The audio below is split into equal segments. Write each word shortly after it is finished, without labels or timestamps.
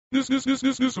This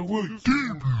a what?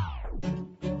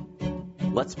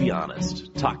 Let's be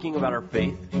honest, talking about our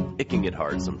faith, it can get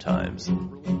hard sometimes.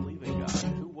 Really believe in God.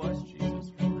 Who was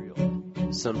Jesus for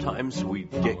real? Sometimes we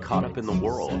get caught up in the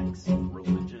world,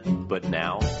 religion, but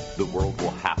now the world will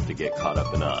have to get caught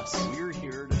up in us. We're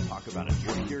here to talk about it.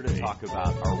 We're here to talk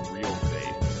about our real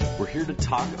faith. We're here to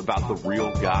talk about the real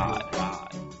God.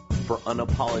 For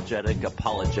unapologetic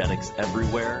apologetics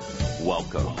everywhere,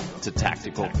 welcome to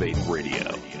Tactical Faith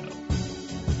Radio.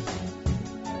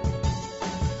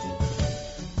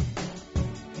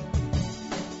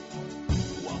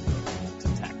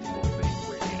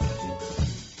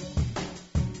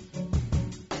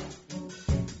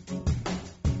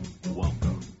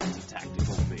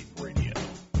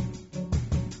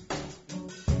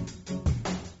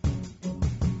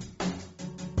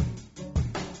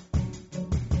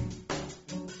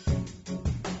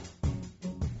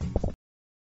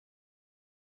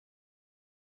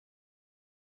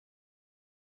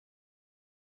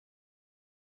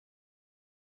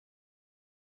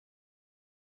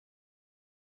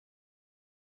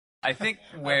 I think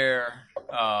where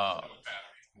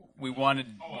we wanted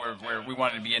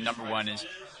to be in number one is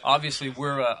obviously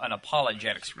we're an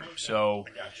apologetics group, so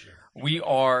we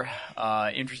are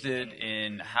interested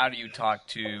in how do you talk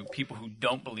to people who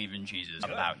don't believe in Jesus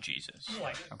about Jesus.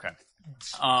 Okay,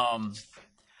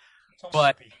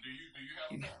 but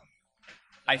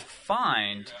I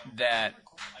find that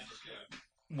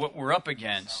what we're up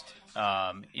against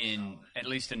in at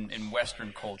least in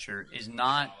Western culture is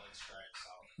not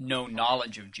no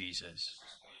knowledge of Jesus.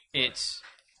 It's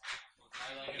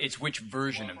which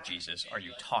version of Jesus are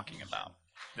you talking about?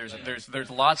 There's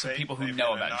lots of people who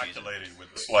know about Jesus. Inoculated with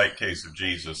a slight case of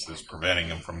Jesus that's preventing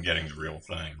them from getting the real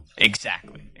thing.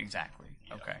 Exactly.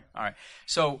 Okay, all right.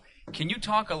 So can you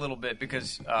talk a little bit,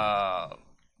 because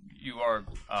you are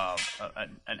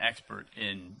an expert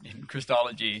in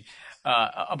Christology,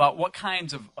 about what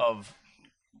kinds of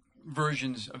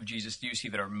versions of Jesus do you see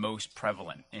that are most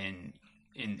prevalent in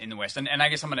the West? And I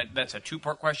guess that's a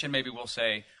two-part question. Maybe we'll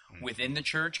say within the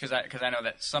church, because I know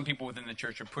that some people within the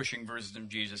church are pushing versions of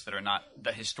Jesus that are not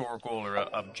the historical or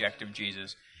objective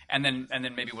Jesus, and then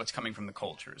maybe what's coming from the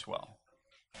culture as well.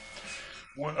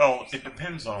 Well, it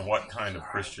depends on what kind of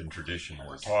Christian tradition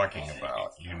we're talking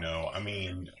about.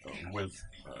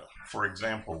 For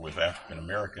example, with African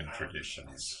American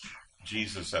traditions,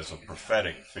 Jesus as a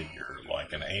prophetic figure,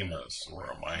 like an Amos or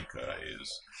a Micah,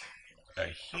 is a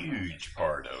huge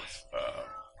part of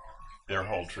their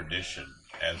whole tradition,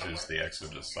 as is the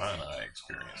Exodus Sinai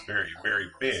experience. Very,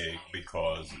 very big,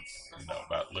 because it's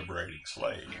about liberating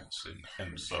slaves,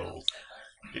 and so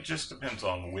it just depends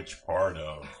on which part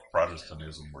of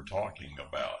Protestantism we're talking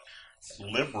about.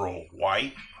 Liberal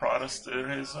white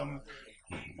Protestantism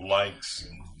likes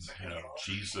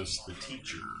Jesus the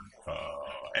teacher,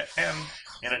 and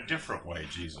in a different way,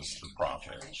 Jesus the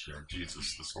prophet,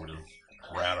 Jesus the sort of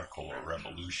radical or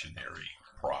revolutionary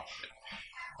prophet.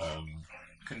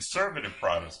 Conservative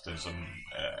Protestantism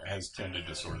has tended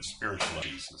to sort of spiritualize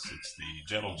Jesus. It's the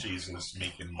gentle Jesus,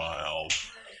 meek and mild,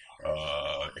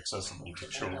 accessible to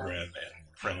children and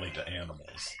friendly to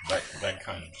animals. That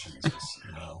kind of Jesus,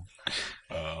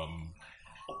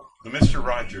 the Mr.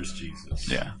 Rogers Jesus.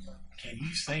 Yeah. Can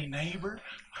you say neighbor?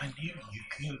 I knew you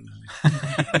couldn't.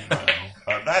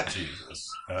 That Jesus.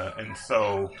 And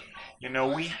so,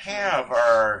 we have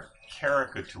our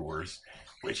caricatures,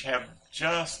 which have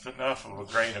just enough of a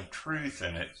grain of truth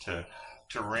in it to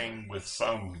ring with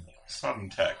some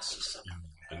texts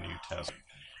in the New Testament.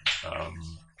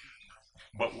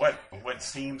 But what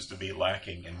seems to be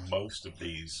lacking in most of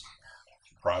these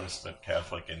Protestant,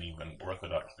 Catholic, and even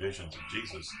Orthodox visions of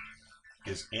Jesus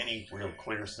is any real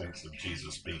clear sense of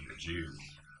Jesus being a Jew.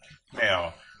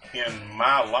 Now, in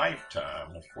my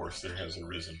lifetime, of course, there has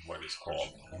arisen what is called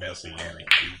Messianic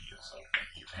Judaism.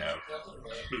 You have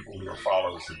people who are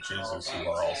followers of Jesus who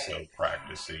are also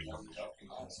practicing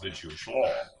the Jewish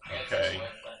law, okay?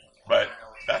 But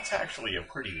that's actually a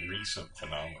pretty recent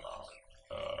phenomenon,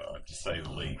 to say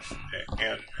the least,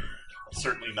 and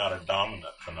certainly not a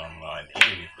dominant phenomenon in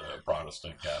any of the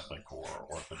Protestant, Catholic, or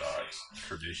Orthodox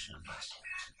traditions.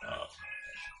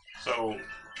 So,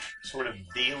 sort of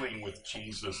dealing with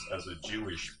Jesus as a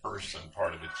Jewish person,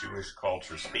 part of the Jewish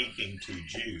culture, speaking to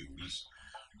Jews,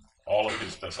 all of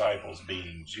his disciples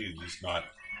being Jews, not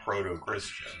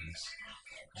proto-Christians,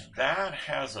 that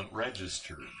hasn't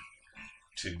registered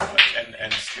too much,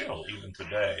 and still, even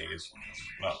today, is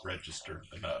not registered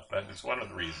enough. That is one of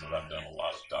the reasons I've done a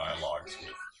lot of dialogues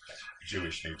with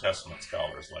Jewish New Testament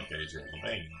scholars like A.J.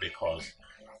 Levine, because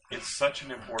it's such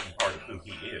an important part of who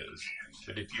he is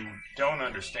that if you don't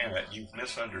understand that, you've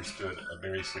misunderstood a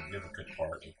very significant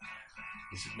part of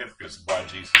the significance of why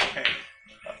Jesus came,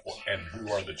 and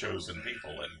who are the chosen people,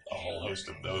 and a whole host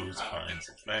of those kinds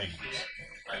of things.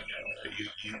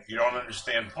 You don't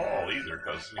understand Paul either,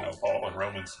 because Paul in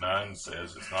Romans 9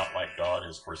 says it's not like God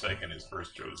has forsaken his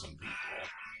first chosen people.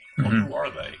 Well, who are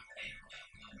they?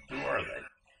 Who are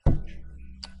they?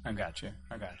 I got you.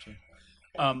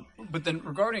 But then,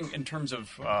 regarding in terms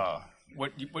of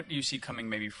what do you see coming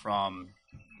maybe from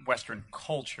Western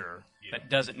culture that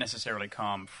doesn't necessarily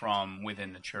come from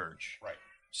within the church? Right.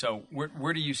 So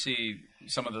where do you see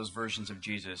some of those versions of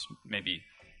Jesus, maybe,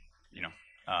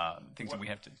 things that we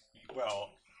have to... Well,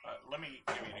 let me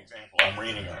give you an example. I'm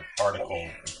reading an article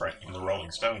in the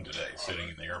Rolling Stone today, sitting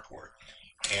in the airport,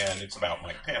 and it's about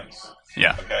Mike Pence.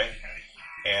 Yeah. Okay?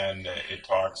 And it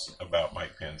talks about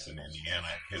Mike Pence in Indiana,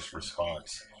 his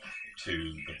response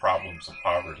to the problems of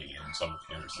poverty in some of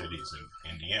the inner cities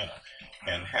in Indiana,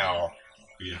 and how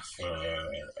if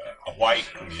a white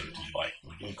community, like the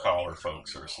blue-collar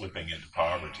folks, are slipping into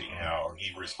poverty, how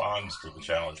he responds to the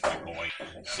challenge by going,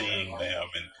 seeing them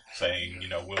and saying,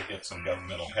 we'll get some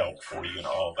governmental help for you and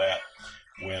all that,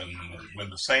 when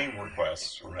the same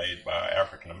requests were made by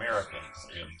African Americans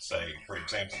in, say, for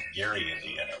example, Gary,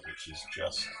 Indiana, which is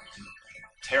just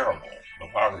terrible. The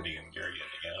poverty in Gary,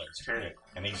 Indiana is terrible,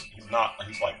 and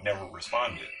he's like never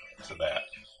responded to that.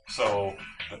 So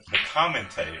the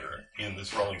commentator in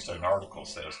this Rolling Stone article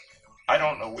says, I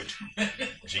don't know which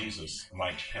Jesus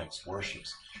Mike Pence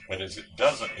worships, but it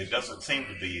doesn't seem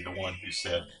to be the one who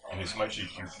said, and as much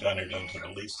as you've done it unto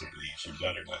the least of these, you've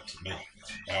done it unto me.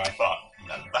 And I thought,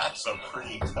 now that's a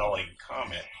pretty telling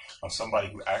comment on somebody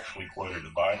who actually quoted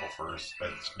the Bible first,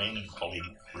 that's meaningfully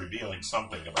revealing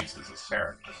something about Jesus'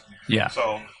 character. Yeah.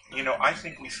 So, I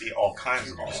think we see all kinds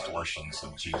of distortions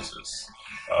of Jesus.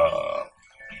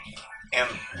 And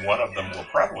one of the more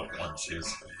prevalent ones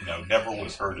is, never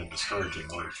was heard a discouraging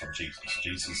word from Jesus.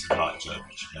 Jesus is not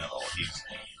judgmental.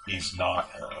 He's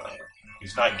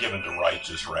not given to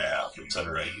righteous wrath,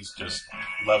 etc. He's just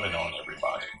loving on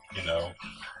everybody,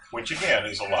 which again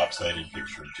is a lopsided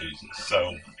picture of Jesus.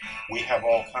 So we have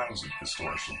all kinds of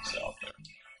distortions out there.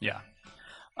 Yeah.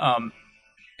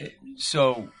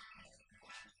 So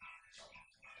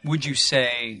would you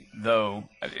say, though,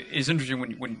 it's interesting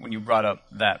when you brought up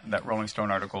that Rolling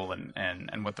Stone article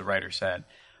and what the writer said.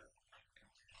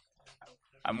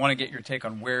 I want to get your take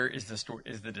on where is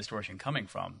the distortion coming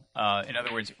from. In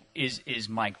other words, is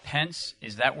Mike Pence,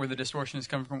 is that where the distortion is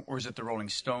coming from, or is it the Rolling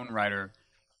Stone writer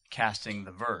casting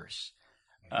the verse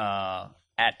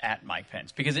at Mike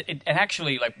Pence? Because it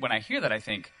actually, like, when I hear that, I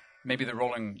think maybe the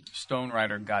Rolling Stone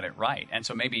writer got it right, and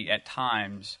so maybe at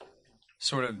times,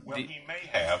 sort of. Well, he may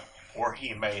have, or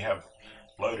he may have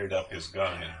loaded up his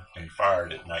gun and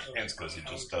fired at Mike Pence because he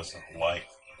just doesn't like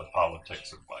the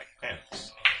politics of Mike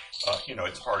Pence.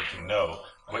 It's hard to know,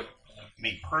 but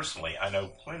me personally, I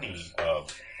know plenty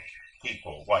of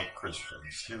people, white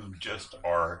Christians, who just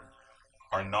are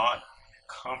not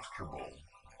comfortable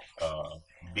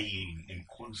being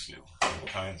inclusive of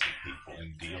kinds of people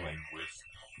in dealing with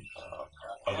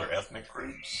other ethnic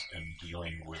groups and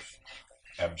dealing with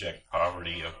abject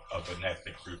poverty of an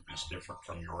ethnic group that's different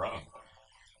from your own.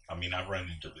 I mean, I've run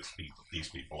into these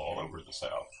people all over the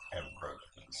South, having grown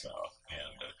up in the South,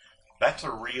 and that's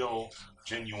a real,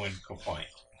 genuine complaint.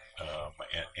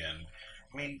 And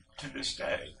I mean, to this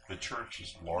day, the church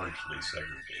is largely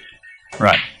segregated.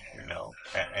 Right.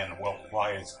 And well,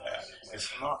 why is that? It's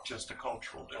not just a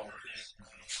cultural difference.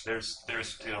 There's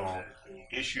still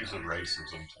issues of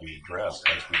racism to be addressed,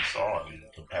 as we saw in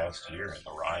the past year in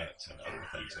the riots and other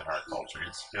things in our culture.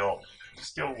 It's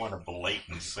still one of the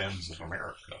latent sins of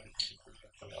America,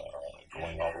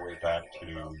 going all the way back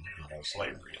to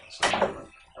slavery and so forth.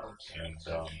 And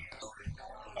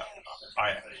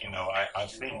I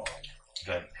think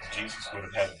that Jesus would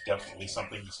have had definitely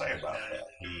something to say about that.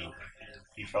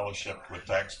 He fellowshiped with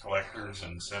tax collectors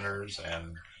and sinners,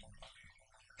 and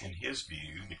in his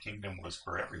view, the kingdom was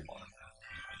for everyone.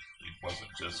 It wasn't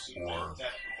just for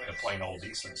the plain old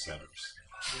decent sinners.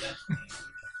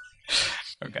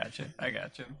 I got you.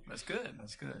 That's good.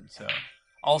 So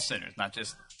all sinners, not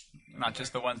just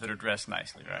the ones that are dressed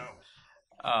nicely,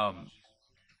 right?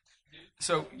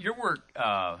 So your work,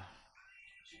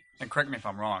 and correct me if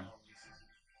I'm wrong,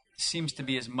 seems to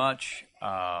be as much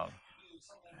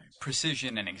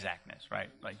precision and exactness, right?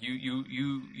 Like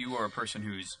you are a person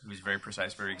who's very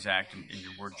precise, very exact in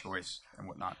your word choice and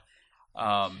whatnot.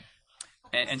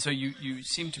 And so you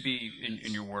seem to be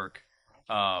in your work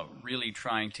really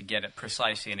trying to get at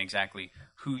precisely and exactly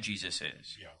who Jesus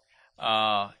is. Yeah.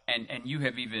 And you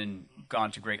have even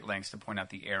gone to great lengths to point out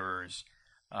the errors,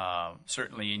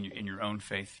 certainly in your own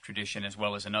faith tradition, as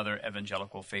well as in other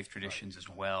evangelical faith traditions as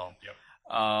well. Yep.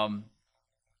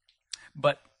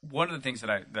 But one of the things that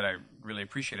I really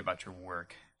appreciate about your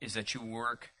work is that you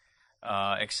work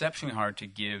exceptionally hard to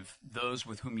give those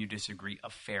with whom you disagree a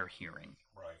fair hearing.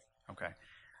 Right. Okay.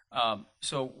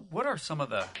 So what are some of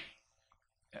the...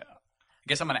 I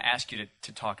guess I'm going to ask you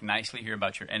to talk nicely here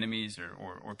about your enemies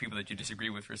or people that you disagree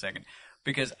with for a second,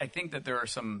 because I think that there are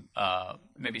some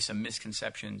maybe some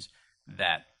misconceptions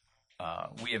that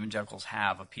we evangelicals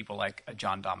have of people like a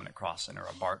John Dominic Crossan or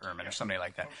a Bart Ehrman or somebody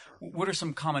like that. What are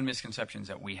some common misconceptions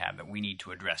that we have that we need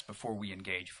to address before we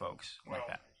engage folks like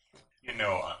that? You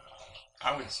know,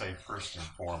 I would say first and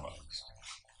foremost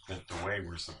that the way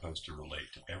we're supposed to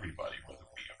relate to everybody, whether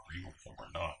we agree with them or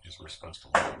not, is we're supposed to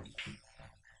love them.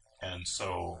 And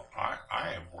so I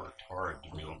have worked hard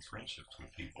to build friendships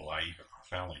with people I even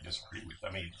profoundly disagree with.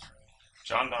 I mean,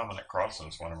 John Dominic Crossan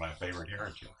is one of my favorite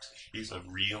heretics. He's a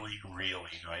really,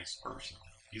 really nice person.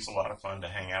 He's a lot of fun to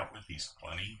hang out with. He's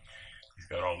funny. He's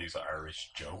got all these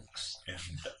Irish jokes, and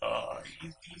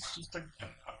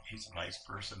he's a nice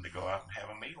person to go out and have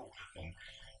a meal with and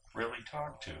really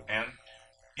talk to. And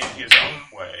in his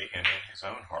own way and in his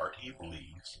own heart, he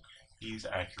believes he's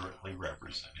accurately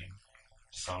representing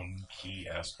some key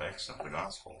aspects of the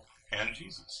gospel and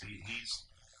Jesus. He's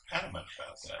adamant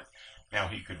about that. Now,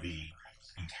 he could be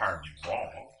entirely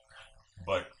wrong,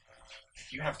 but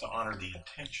you have to honor the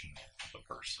intention of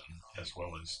the person as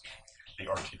well as the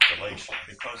articulation,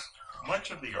 because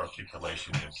much of the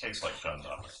articulation in a case like John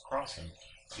Dominic Crossan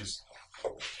is,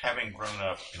 having grown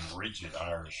up in rigid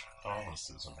Irish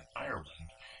Catholicism in Ireland,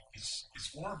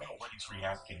 it's more about what he's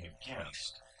reacting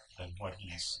against than what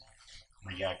he's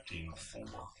reacting for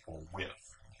or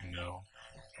with, you know,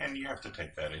 and you have to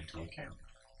take that into account.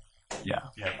 Yeah.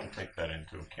 You have to take that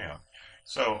into account.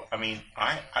 So, I mean,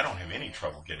 I don't have any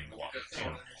trouble getting along with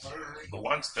him. The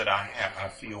ones that I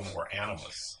feel more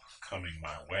animus coming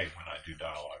my way when I do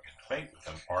dialogue and debate with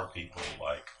them are people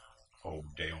like,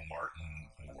 Dale Martin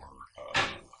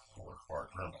or Bart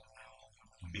Ehrman,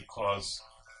 because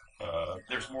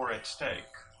there's more at stake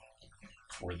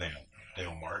for them.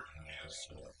 Dale Martin is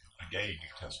a gay New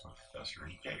Testament professor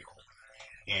in Yale,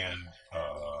 and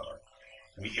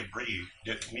we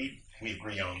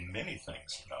agree on many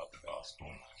things about the gospel,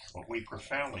 but we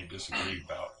profoundly disagree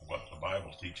about what the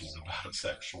Bible teaches about a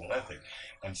sexual ethic.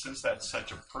 And since that's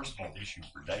such a personal issue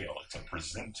for Dale, it's a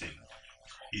presenting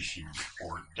issue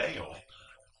for Dale,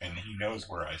 and he knows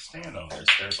where I stand on this.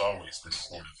 There's always this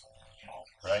sort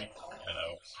of, right? You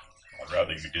know, I'd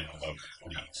rather you didn't love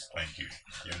me, please. Thank you.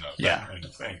 You know, that kind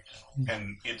of thing.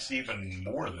 And it's even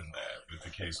more than that with the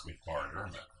case with Bart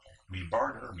Ehrman. I mean,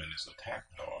 Bart Ehrman is a tack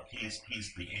dog. He's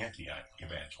the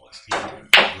anti-evangelist. He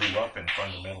grew up in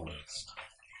fundamentalist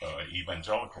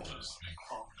evangelicalism,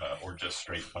 or just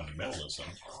straight fundamentalism,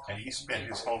 and he spent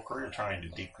his whole career trying to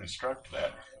deconstruct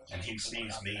that. And he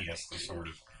sees me as the sort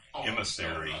of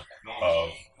emissary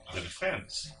of the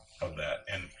defense of that.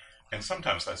 And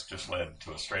sometimes that's just led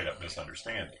to a straight-up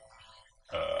misunderstanding.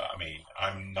 I mean,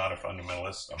 I'm not a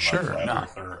fundamentalist. I'm not a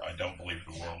flat earther. I don't believe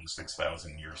the world is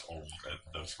 6,000 years old.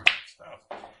 Those sort of stuff.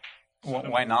 Well,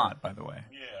 why not, by the way?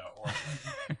 Yeah, or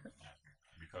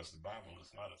because the Bible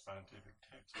is not a scientific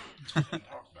text. We can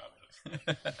talk about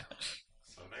this.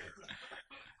 So there.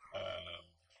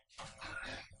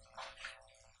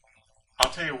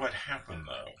 I'll tell you what happened,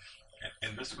 though,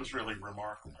 and this was really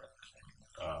remarkable.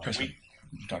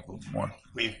 Talk a little more.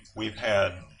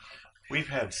 We've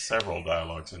had several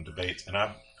dialogues and debates, and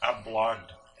I've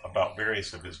blogged about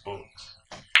various of his books.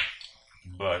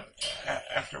 But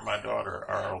after my daughter,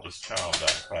 our oldest child,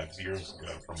 died 5 years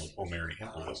ago from a pulmonary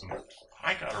embolism,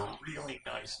 I got a really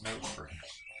nice note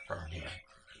from him,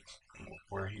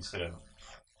 where he said,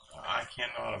 "I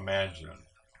cannot imagine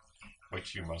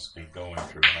what you must be going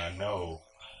through, and I know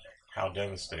how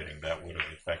devastating that would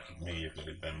have affected me if it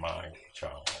had been my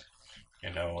child."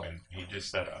 You know, and he just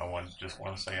said, I want to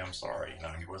say I'm sorry.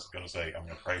 Now, he wasn't going to say, I'm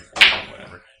going to pray for you or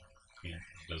whatever. He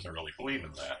doesn't really believe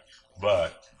in that.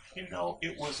 But, you know,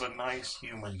 it was a nice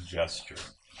human gesture.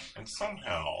 And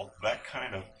somehow that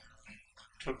kind of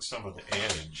took some of the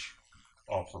edge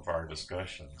off of our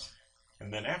discussions.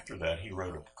 And then after that, he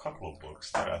wrote a couple of books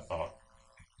that I thought,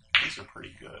 these are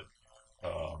pretty good.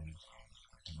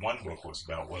 One book was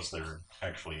about, was there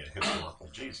actually a historical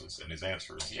Jesus? And his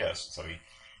answer is yes. So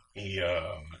he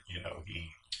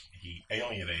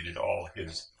alienated all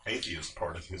his atheist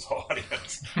part of his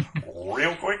audience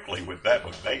real quickly with that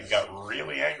book. They got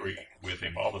really angry with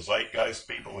him. All the Zeitgeist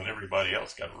people and everybody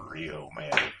else got real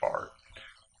mad at Bart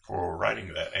for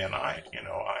writing that. And I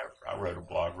wrote a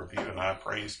blog review, and I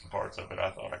praised the parts of it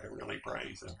I thought I could really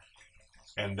praise.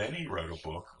 And then he wrote a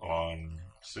book on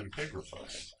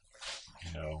pseudepigrapha,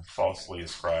 falsely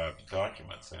ascribed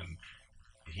documents. And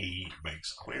he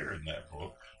makes clear in that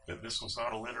book that this was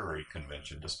not a literary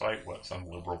convention, despite what some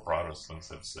liberal Protestants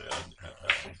have said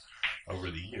over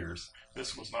the years.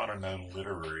 This was not a known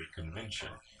literary convention.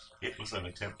 It was an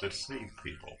attempt to deceive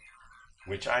people,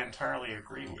 which I entirely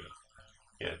agree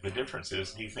with. The difference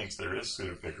is he thinks there is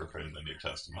pseudepigrapha in the New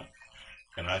Testament,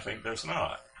 and I think there's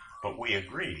not. But we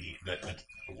agree that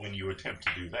when you attempt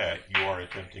to do that, you are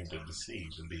attempting to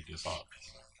deceive and be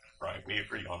dishonest, right? We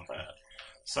agree on that.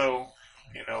 So,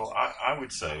 I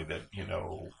would say that,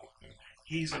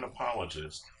 he's an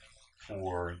apologist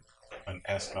for an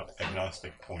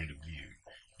agnostic point of view.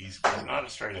 He's not a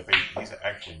straight-up atheist. He's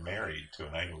actually married to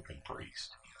an Anglican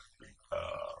priest,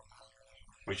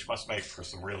 which must make for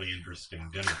some really interesting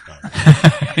dinner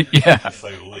conversation, Yeah. to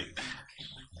say the least.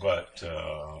 But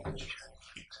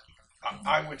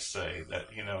I would say that,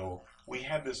 we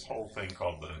had this whole thing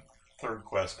called the Third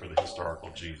Quest for the Historical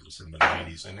Jesus in the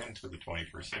 90s and into the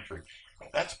 21st century.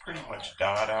 That's pretty much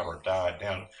died out or died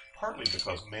down, partly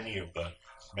because many of the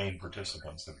main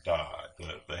participants have died.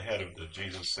 The head of the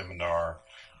Jesus Seminar,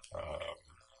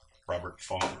 Robert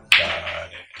Funk,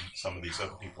 died, and some of these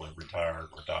other people have retired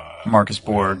or died. Marcus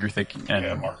Borg, you're thinking.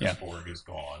 Marcus Borg is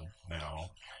gone now.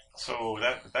 So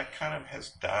that kind of has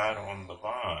died on the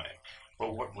vine.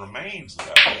 But what remains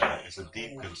about that is a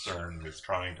deep concern with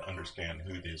trying to understand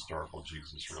who the historical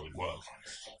Jesus really was,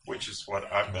 which is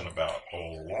what I've been about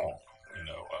all along.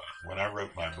 When I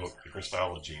wrote my book, The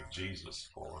Christology of Jesus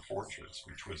for Fortress,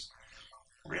 which was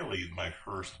really my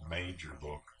first major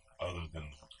book, other than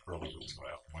early books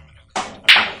about women in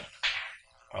the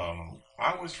Bible,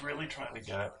 I was really trying to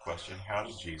get at the question, how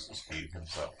did Jesus view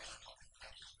himself?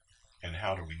 And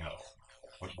how do we know?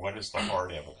 What is the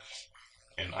hard evidence?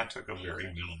 And I took a very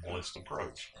minimalist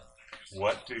approach.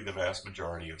 What do the vast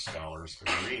majority of scholars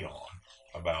agree on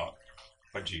about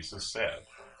what Jesus said?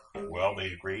 Well,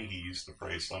 they agree he used the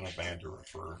phrase Son of Man to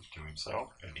refer to himself,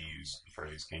 and he used the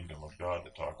phrase Kingdom of God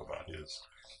to talk about his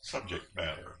subject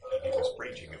matter that he was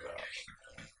preaching about.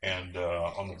 And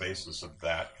on the basis of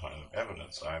that kind of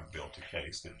evidence, I've built a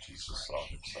case that Jesus saw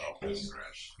himself as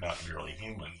not merely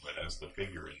human, but as the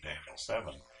figure in Daniel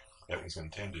 7 that was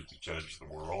intended to judge the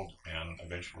world and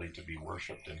eventually to be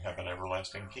worshipped and have an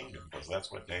everlasting kingdom, because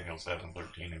that's what Daniel 7,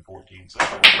 13, and 14 says.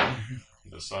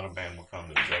 The Son of Man will come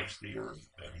to judge the earth,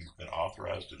 and he's been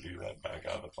authorized to do that by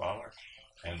God the Father,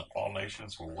 and all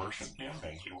nations will worship him,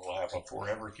 and he will have a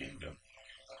forever kingdom.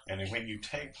 And when you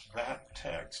take that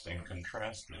text and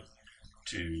contrast it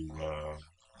to the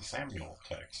Samuel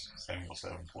text, Samuel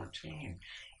 7:14,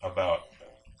 about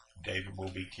David will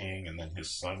be king, and then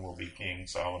his son will be king,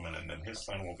 Solomon, and then his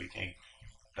son will be king.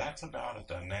 That's about a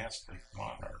dynastic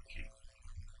monarchy.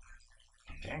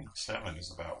 Daniel 7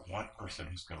 is about one person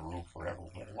who's going to rule forever.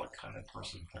 Well, what kind of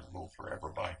person can rule forever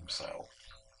by himself?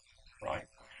 Right?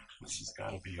 This has got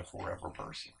to be a forever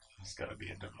person. He's got to be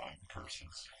a divine person.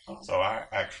 So I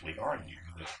actually argue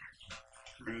that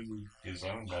through his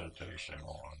own meditation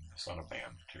on the Son of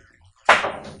Man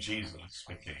material, Jesus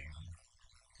became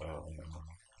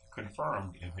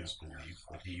confirmed in his belief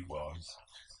that he was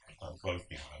both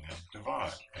human and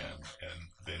divine, and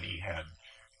then he had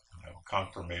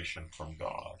confirmation from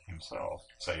God himself,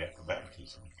 say at the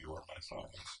baptism, "You are my son,"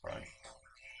 right?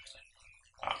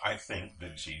 I think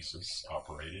that Jesus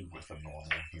operated with a normal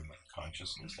human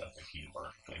consciousness. I think he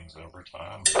learned things over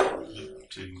time. Luke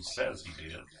 2 says he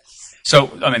did. So,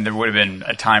 there would have been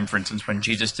a time, for instance, when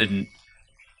Jesus didn't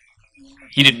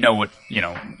know what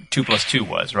 2 + 2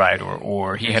 was, right?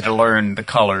 Or he had to learn the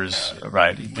colors,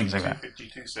 right? Things like that.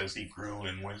 52 says he grew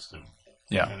in wisdom,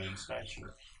 and in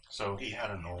stature. So he had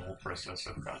a normal process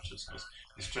of consciousness.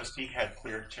 It's just he had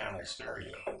clear channel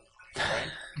stereo,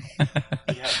 right?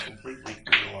 He had completely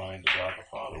clear line to God the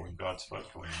Father. When God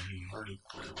spoke to him, he heard it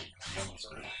clearly. He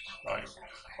understood it, right?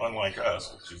 Unlike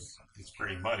us, which is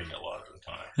pretty muddy a lot of the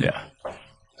time. Yeah. Right?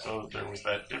 So there was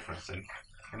that difference.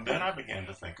 And then I began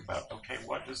to think about, okay,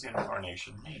 what does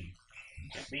incarnation mean?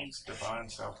 It means divine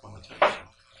self-limitation.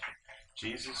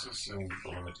 Jesus assumed the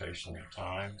limitation of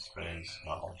time, space,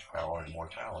 knowledge, power, and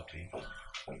mortality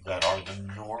that are the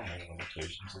normal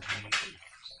limitations of human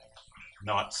beings.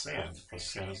 Not sin, because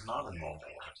sin is not a normal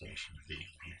limitation of being.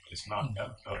 It's not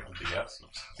of the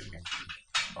essence of being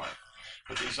human, right?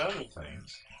 But these other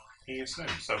things, he assumed.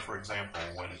 So, for example,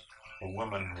 when a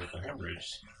woman with a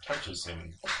hemorrhage touches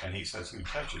him, and he says, "Who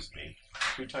touches me?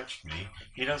 Who touched me?"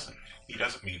 He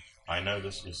doesn't mean, "I know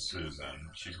this was Susan.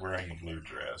 She's wearing a blue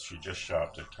dress. She just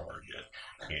shopped at Target,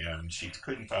 and she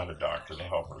couldn't find a doctor to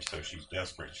help her, so she's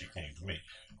desperate. She came to me."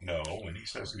 No, when he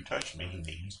says, "Who touched me?" he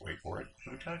means, wait for it,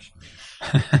 who touched me?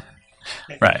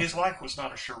 Right. His life was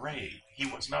not a charade. He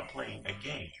was not playing a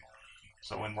game.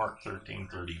 So in Mark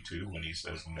 13:32, when he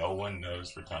says, "No one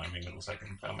knows the timing of the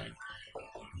second coming,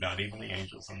 not even the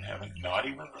angels in heaven, not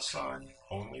even the Son,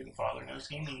 only the Father knows,"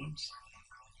 he means,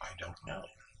 I don't know.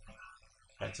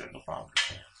 That's in the Father's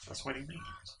hands. That's what he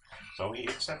means. So he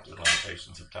accepted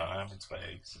limitations of time and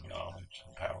space and knowledge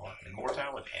and power and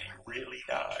mortality, and he really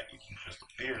died. He didn't just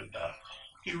appear to die.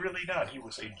 He really died. He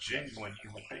was a genuine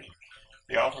human being.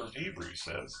 The author of Hebrews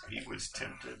says he was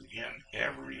tempted in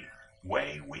every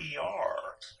way we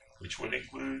are, which would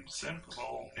include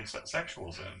sinful and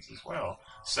sexual sins as well,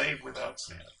 save without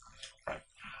sin. Right?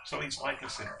 So he's like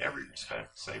us in every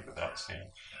respect, save without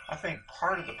sin. I think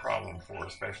part of the problem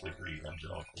especially for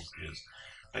evangelicals, is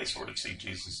they sort of see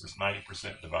Jesus as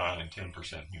 90% divine and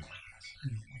 10% human.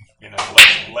 You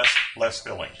know, less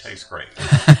filling, tastes great.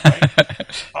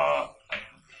 Right?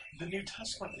 The New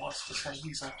Testament wants to say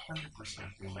he's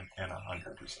 100% human and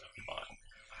 100% divine.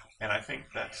 And I think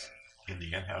that's, in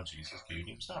the end, how Jesus viewed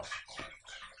himself.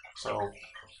 So,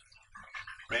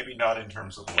 maybe not in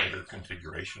terms of later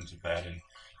configurations of that in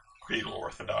creedal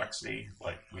orthodoxy,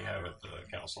 like we have at the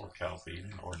Council of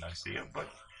Chalcedon or Nicaea, but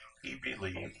he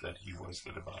believed that he was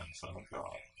the divine Son of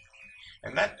God.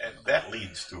 And that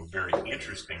leads to a very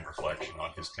interesting reflection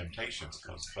on his temptations,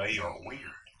 because they are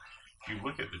weird. If you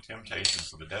look at the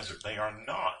temptations of the desert, they are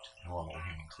not normal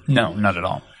human temptations. No, not at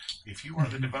all. If you are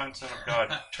the divine Son of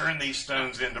God, turn these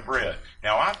stones into bread.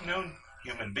 Now, I've known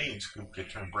human beings who could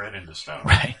turn bread into stones.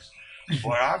 Right.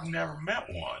 Boy, I've never met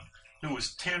one who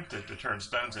was tempted to turn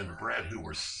stones into bread who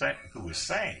was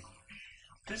saying,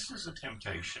 this is a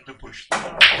temptation to push the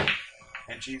God.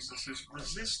 And Jesus is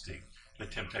resisting the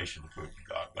temptation to push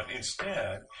God. But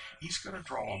instead, he's going to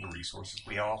draw on the resources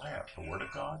we all have, the Word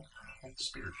of God and the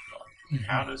Spirit of God. Mm-hmm.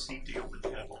 How does he deal with the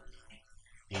devil?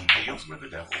 He deals with the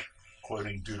devil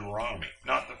quoting Deuteronomy.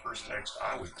 Not the first text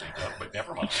I would think of, but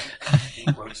never mind. He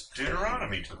quotes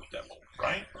Deuteronomy to the devil,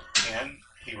 right? And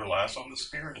he relies on the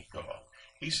Spirit of God.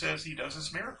 He says he does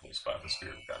his miracles by the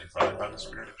Spirit of God. If I by the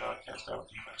Spirit of God cast out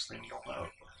demons, then you'll know.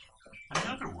 In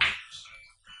other words,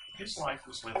 his life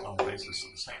was lived on the basis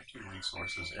of the same two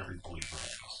resources every believer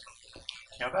has.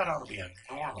 Now that ought to be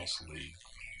enormously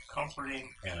comforting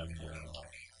and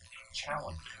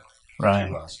challenging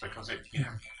to us, because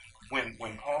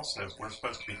when Paul says we're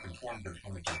supposed to be conformed to the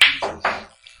image of Jesus,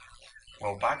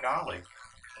 well, by golly,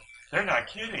 they're not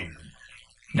kidding.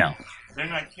 No. They're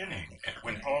not kidding.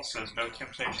 When Paul says no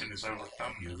temptation has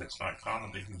overcome you that's not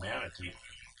common to humanity,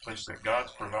 such that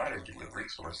God's provided you with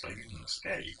resources so you can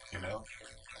escape, you know.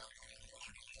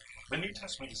 The New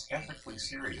Testament is ethically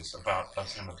serious about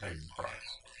us imitating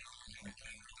Christ.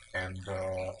 And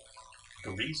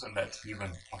the reason that's even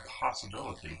a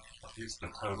possibility is the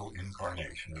total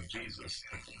incarnation of Jesus,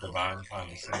 the divine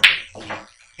condescension. He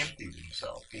emptied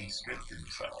himself. He stripped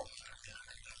himself.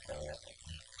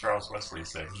 Charles Wesley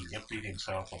said he emptied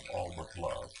himself of all but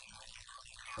love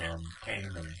and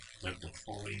came and lived a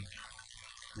fully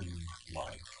human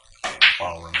life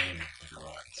while remaining the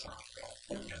divine Son of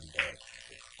God. And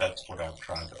that's what I've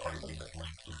tried to argue at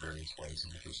length in various ways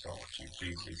in the Christology of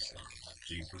Jesus and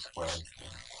Jesus Quest,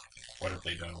 and what have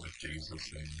they done with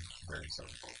Jesus in various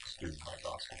other books, too, my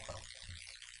gospel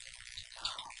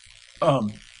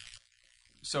commentary.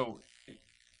 So,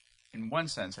 in one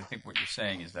sense, I think what you're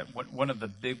saying is that one of the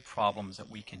big problems that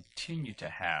we continue to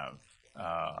have,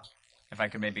 if I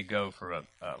could maybe go for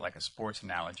like a sports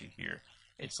analogy here,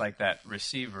 it's like that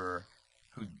receiver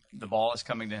who the ball is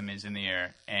coming to him, is in the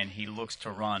air, and he looks to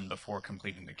run before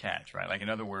completing the catch, right? Like, in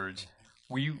other words,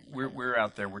 we're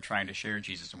out there, we're trying to share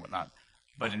Jesus and whatnot,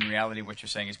 but in reality what you're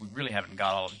saying is we really haven't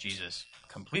got all of Jesus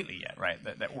completely yet, right?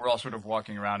 That we're all sort of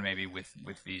walking around maybe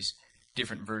with these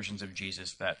different versions of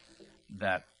Jesus that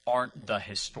aren't the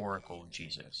historical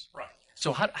Jesus. Right.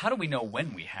 So how do we know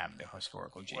when we have the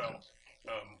historical Jesus?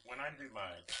 Well, when I do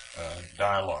my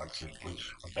dialogues,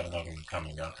 which I've got another one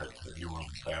coming up at the New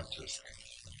Orleans Baptist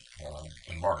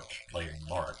in March, late in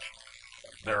March,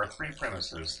 there are three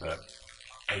premises that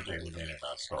A.J. Levine and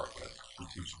I start with. We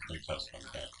teach the New Testament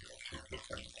and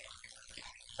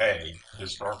A,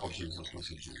 historical Jesus was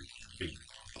a Jew. B,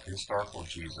 historical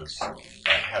Jesus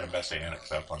had a messianic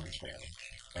self-understanding.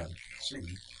 And C,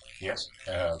 yes,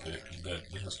 the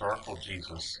historical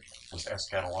Jesus was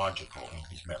eschatological in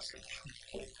his message.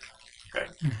 Okay,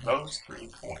 those 3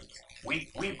 points. We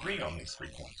agree on these 3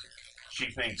 points. She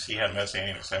thinks he had a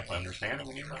messianic self-understanding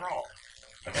and he was wrong.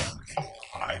 Okay.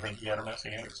 I think he had a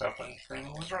messianic self-understanding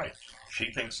and was right.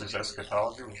 She thinks his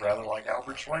eschatology was rather like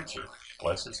Albert Schweitzer.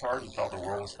 Bless his heart, he thought the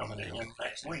world was coming to an end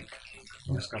next week.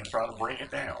 He was going to try to bring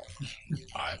it down.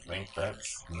 I think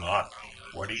that's not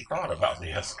what he thought about the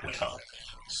eschaton.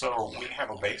 So we have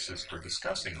a basis for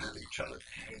discussing with each other.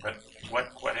 But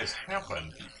what has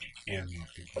happened in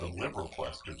the liberal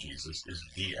quest of Jesus is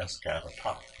the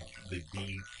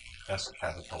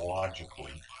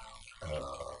de-eschatologically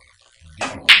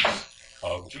views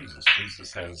of Jesus.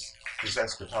 Jesus has, his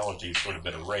eschatology has sort of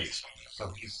been erased.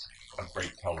 So he's a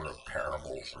great teller of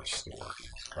parables or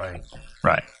stories, right?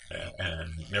 Right.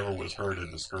 And never was heard a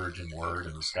discouraging word,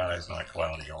 and the sky is not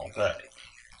cloudy all day.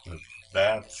 But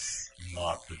that's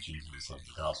not the Jesus of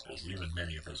the Gospels. Even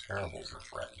many of his parables are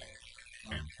threatening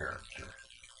in character.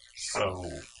 So,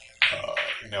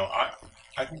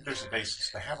 I think there's a basis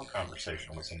to have a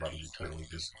conversation with somebody you totally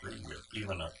disagree with,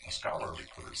 even a scholarly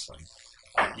person.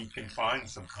 You can find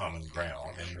some common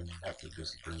ground, and then you have to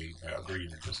agree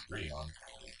to disagree on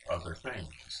other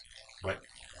things. But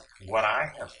what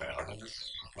I have found, and this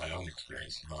is my own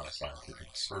experience, not a scientific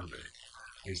survey,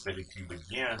 is that if you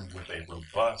begin with a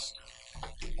robust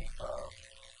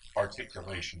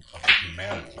articulation of the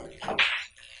humanity,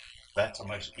 that's a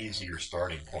much easier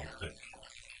starting point than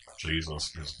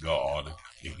Jesus is God.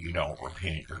 If you don't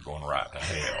repent, you're going right to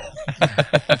hell.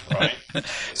 Right?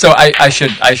 So I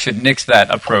should nix that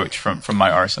approach from my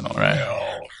arsenal, right?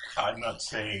 Well, I'm not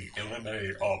saying eliminate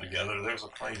it altogether. There's a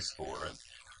place for it.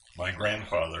 My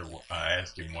grandfather, I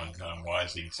asked him one time, why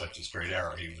is he such a straight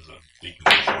arrow? He was a deacon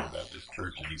of the Baptist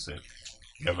church, and he said,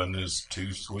 heaven is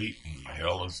too sweet and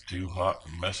hell is too hot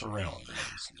to mess around in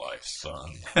this life,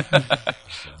 son. I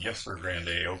said, yes, sir,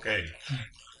 Granddaddy, okay.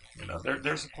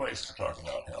 There's a place to talk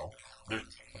about hell. There's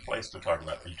a place to talk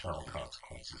about eternal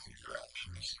consequences of your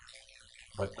actions.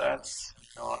 But that's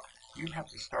not, you have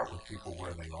to start with people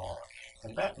where they are.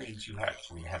 And that means you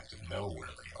actually have to know where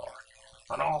they are.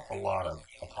 An awful lot of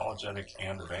apologetics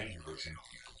and evangelism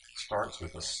starts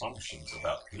with assumptions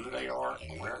about who they are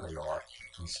and where they are,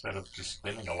 instead of just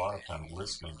spending a lot of time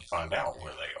listening to find out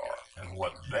where they are and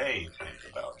what they think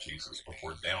about Jesus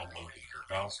before downloading your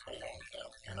gospel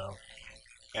on them,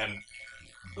 And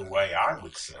the way I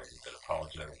would say that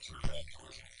apologetics or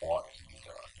evangelism ought to be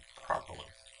done properly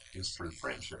is through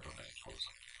friendship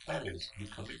evangelism. That is, you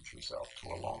commit yourself to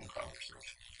a long conversation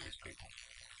with these people.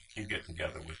 You get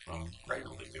together with them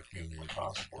regularly, if humanly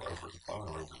possible, or over the phone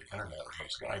or over the internet or by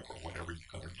Skype or whatever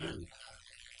you're going to do.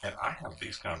 And I have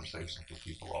these conversations with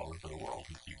people all over the world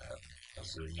who keep having a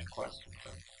zillion questions.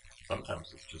 And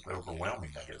sometimes it's just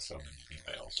overwhelming. I get so many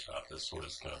emails about this sort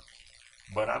of stuff.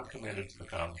 But I'm committed to the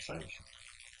conversation,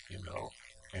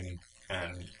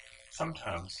 and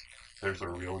sometimes there's a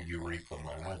real eureka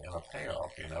moment and a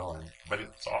payoff, but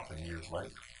it's often years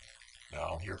later. Now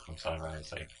I'll hear from somebody and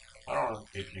say, I don't know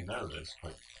if you know this,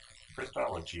 but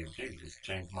Christology of Jesus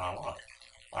changed my life.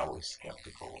 I was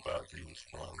skeptical about Jesus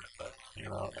till I read that,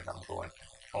 and I'm going,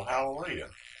 oh, hallelujah.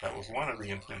 That was one of the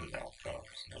intended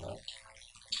outcomes,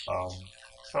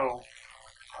 So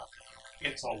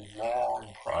it's a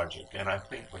long project, and I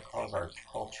think because our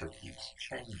culture keeps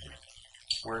changing,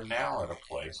 we're now at a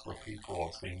place where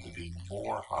people seem to be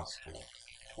more hostile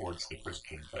towards the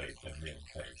Christian faith in many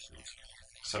cases.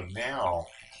 So now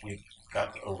we've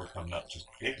got to overcome not just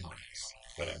ignorance,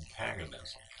 but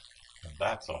antagonism. And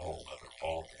that's a whole other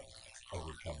ballgame,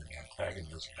 overcoming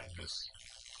antagonism and this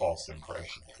false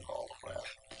impression of all of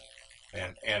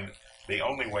that. And the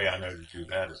only way I know to do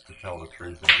that is to tell the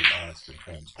truth and be honest and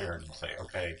transparent and say,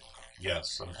 okay, yes,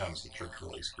 sometimes the church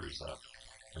really screws up,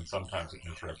 and sometimes it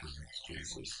misrepresents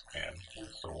Jesus, and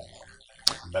so on.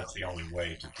 And that's the only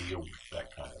way to deal with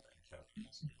that kind of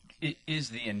antagonism. Is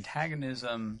the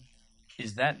antagonism,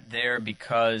 is that there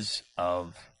because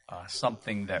of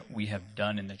something that we have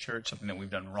done in the church, something that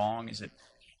we've done wrong? Is it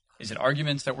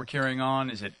arguments that we're carrying on?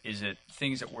 Is it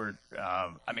things that we're,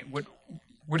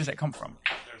 where does that come from?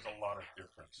 There's a lot of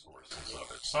different sources of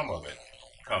it. Some of it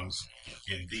comes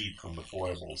indeed from the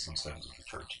foibles and sins of the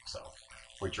church itself,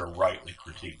 which are rightly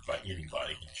critiqued by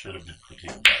anybody and should have been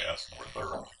critiqued by us more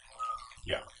thoroughly.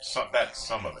 Yeah, so that's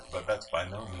some of it, but that's by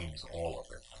no means all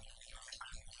of it.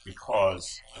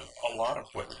 Because a lot of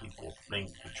what people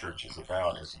think the church is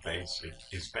about is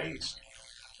based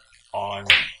on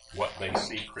what they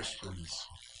see Christians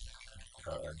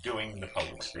doing in the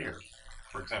public sphere.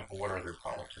 For example, what are their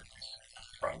politics?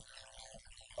 Right?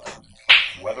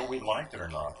 Whether we like it or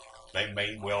not, they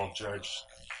may well judge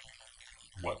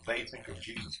what they think of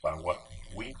Jesus by what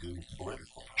we do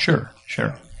politically. Sure.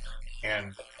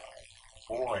 And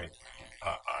boy,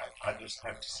 I just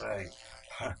have to say,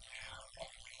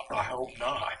 I hope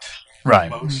not.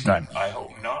 Right. I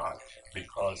hope not,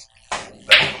 because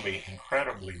that will be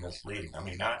incredibly misleading. I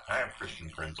mean, I have Christian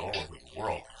friends all over the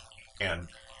world, and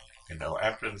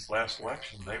after this last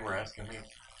election, they were asking me,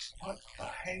 "What the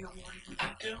hell are you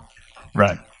doing?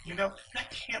 Right. That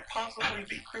can't possibly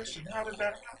be Christian. How did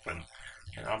that happen?"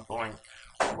 And I'm going,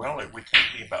 well, it would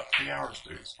take me about 3 hours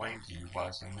to explain to you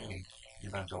why so many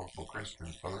evangelical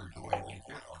Christians voted the way they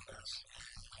did on this.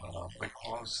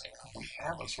 Because we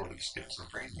have a sort of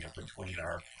schizophrenia between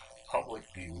our public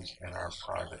views and our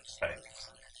private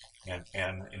faith.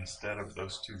 And instead of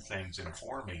those two things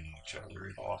informing each other,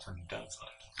 it often doesn't.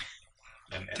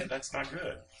 And that's not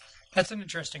good. That's an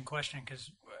interesting question,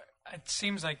 because it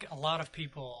seems like a lot of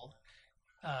people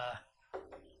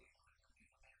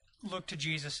look to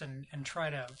Jesus and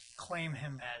try to claim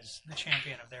him as the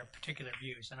champion of their particular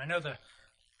views. And I know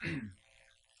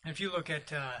if you look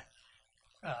at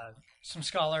some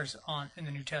scholars in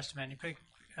the New Testament, you pick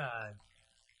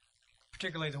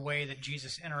particularly the way that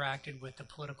Jesus interacted with the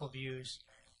political views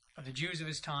of the Jews of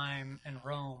his time in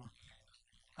Rome.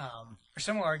 Or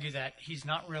some will argue that he's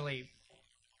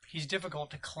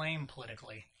difficult to claim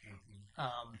politically.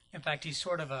 In fact, he's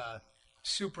sort of a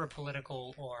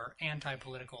supra-political or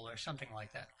anti-political or something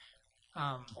like that.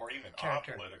 Or even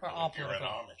character. apolitical if you're an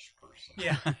Amish person.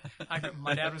 Yeah,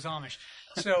 my dad was Amish.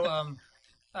 So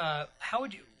how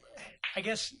would you, I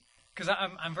guess, because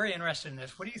I'm very interested in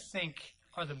this, what do you think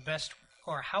are the best,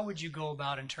 or how would you go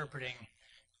about interpreting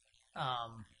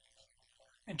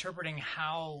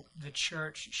how the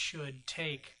church should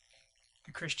take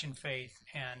the Christian faith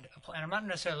and apply? And I'm not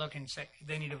necessarily looking to say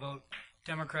they need to vote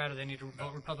Democrat or they need to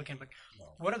vote Republican, but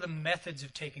what are the methods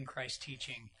of taking Christ's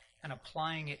teaching and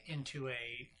applying it into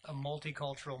a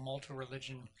multicultural,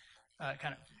 multi-religion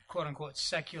kind of quote-unquote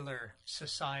secular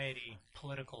society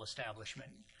political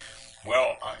establishment?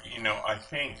 Well, I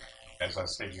think, as I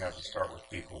said, you have to start with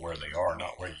people where they are,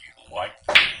 not where you'd like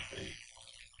them to be.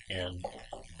 And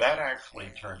that actually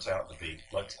turns out to be,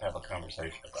 let's have a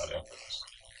conversation about ethics.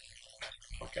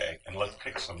 Okay, and let's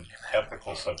pick some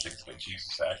ethical subjects that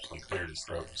Jesus actually cleared his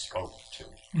throat and spoke to.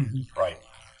 Right?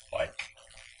 Like,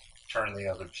 turn the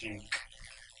other cheek,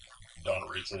 don't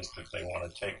resist if they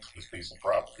want to take this piece of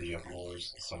property of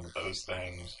yours, some of those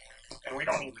things. And we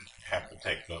don't even have to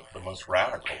take the most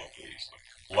radical of these.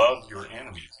 Love your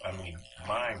enemies. I mean,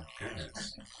 my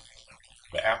goodness.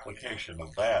 The application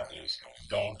of that is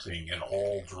daunting in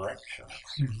all directions,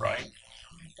 right?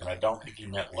 And I don't think he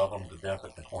meant love them to death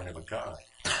at the point of a gun.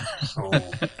 So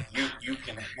you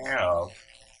can have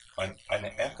an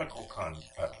ethical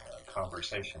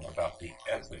conversation about the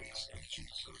ethics of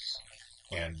Jesus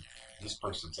and this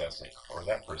person's ethic or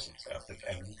that person's ethic,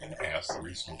 and you can ask the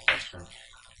reasonable question,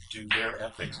 do their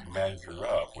ethics measure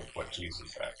up with what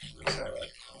Jesus actually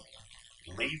said?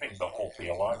 Leaving the whole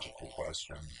theological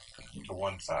question to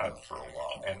one side for a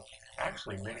while. And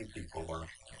actually many people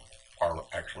are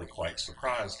actually quite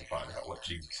surprised to find out what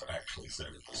Jesus actually said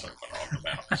at the Sermon on the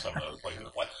Mount. Some of those places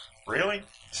like, really?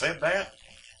 Said that?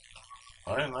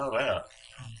 I didn't know that.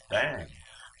 Dang.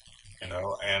 And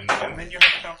then you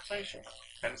have a conversation.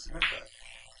 And it's a good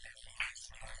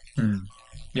thing.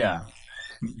 Yeah,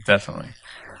 definitely.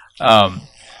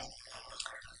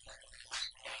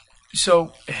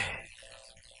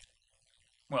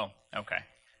 Okay.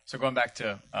 So going back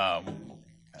to,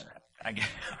 I guess,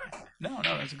 no,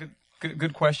 that's a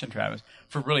good question, Travis,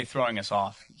 for really throwing us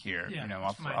off here. Yeah,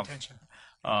 off my intention.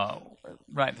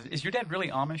 Right. Is your dad really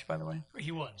Amish, by the way?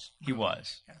 He was. He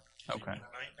was. Yeah. Okay.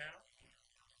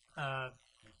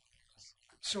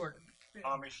 Sort of.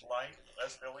 Amish light,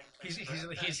 less filling.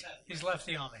 He's left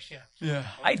the Amish, yeah. Yeah.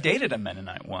 I dated a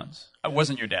Mennonite once. I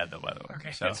wasn't your dad, though, by the way.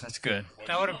 Okay. So that's good.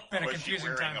 That would have been a Was she confusing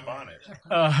wearing time. a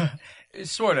bonnet?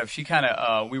 Sort of. She kind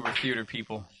of, we were theater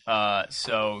people.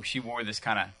 So she wore this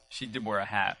she did wear a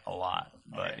hat a lot.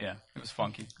 But yeah, it was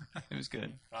funky. It was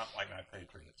good. Not like my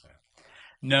Patriots hat.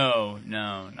 No,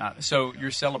 not. So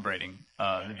you're celebrating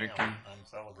the victory. I'm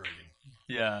celebrating.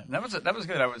 Yeah, that was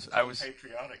good. I was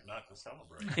patriotic not to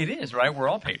celebrate. It is, right? We're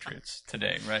all patriots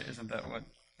today, right? Isn't that what?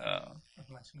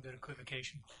 That's some good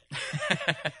equivocation.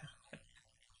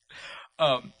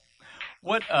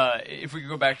 What if we could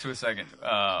go back for a second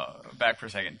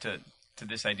to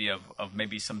this idea of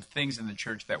maybe some things in the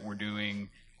church that we're doing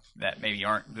that maybe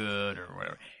aren't good or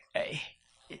whatever.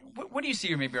 What do you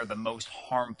see maybe are the most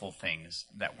harmful things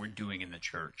that we're doing in the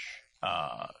church?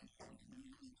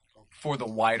 for the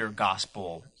wider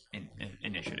gospel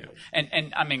initiative.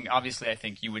 And I mean, obviously, I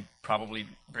think you would probably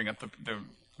bring up the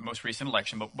most recent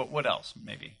election, but what else,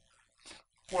 maybe?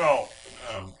 Well,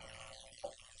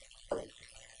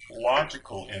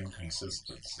 logical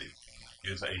inconsistency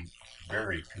is a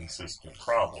very consistent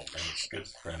problem in a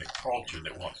schizophrenic culture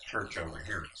that wants church over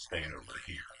here and state over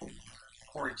here.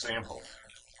 For example,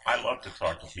 I love to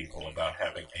talk to people about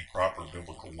having a proper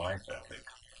biblical life ethic,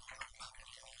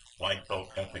 like the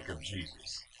ethic of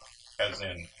Jesus, as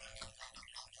in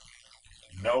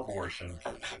no abortion,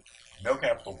 no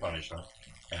capital punishment,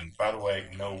 and by the way,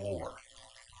 no war.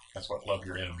 That's what love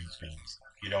your enemies means.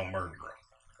 You don't murder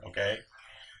them, okay?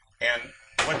 And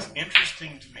what's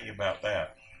interesting to me about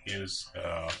that is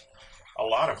a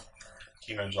lot of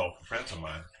evangelical friends of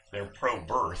mine, they're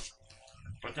pro-birth,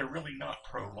 but they're really not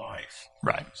pro-life.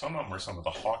 Right. Some of them are some of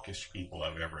the hawkish people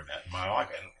I've ever met in my life,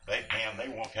 and they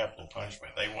want capital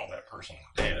punishment. They want that person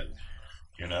dead,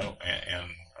 and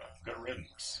good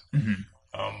riddance.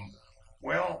 Mm-hmm.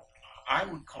 Well, I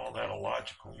would call that a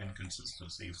logical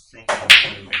inconsistency of thinking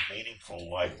through a meaningful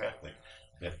life ethic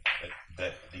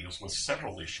that deals with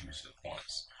several issues at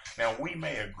once. Now, we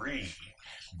may agree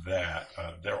that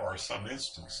there are some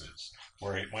instances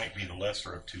where it might be the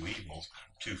lesser of two evils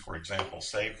to, for example,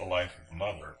 save the life of a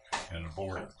mother and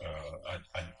abort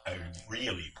a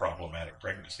really problematic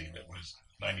pregnancy that was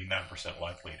 99%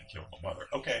 likely to kill the mother.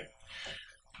 Okay.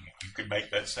 You could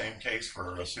make that same case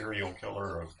for a serial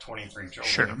killer of 23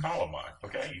 children in Columbine.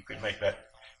 Okay, you could make that.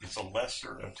 It's a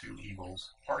lesser of two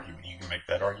evils argument. You can make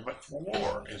that argument for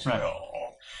war as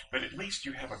well. But at least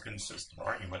you have a consistent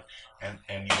argument, and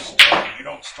you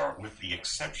don't start with the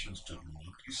exceptions to the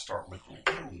rule. You start with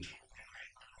the rule.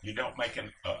 You don't make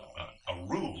a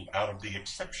rule out of the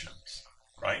exceptions,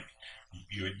 right?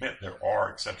 You admit there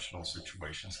are exceptional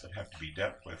situations that have to be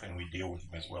dealt with, and we deal with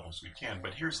them as well as we can.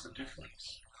 But here's the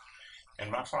difference.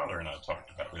 And my father and I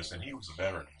talked about this, and he was a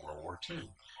veteran of World War II.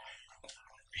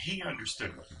 He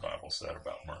understood what the Bible said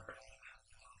about murder.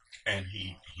 And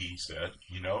he said,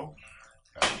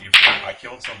 if I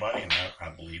killed somebody, and I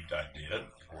believed I did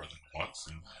more than once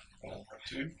in World War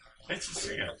II, it's a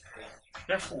sin.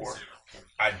 Therefore,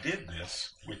 I did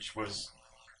this, which was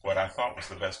what I thought was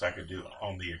the best I could do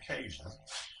on the occasion.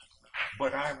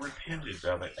 But I repented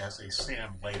of it as a sin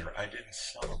later. I didn't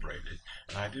celebrate it,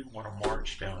 and I didn't want to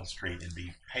march down the street and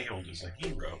be hailed as a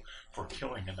hero for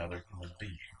killing another human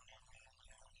being.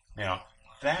 Now,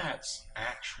 that's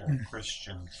actual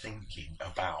Christian thinking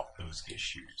about those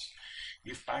issues.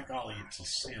 If by golly it's a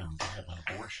sin to have an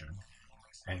abortion,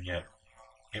 and yet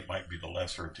it might be the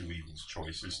lesser of two evils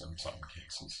choices in some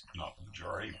cases, not the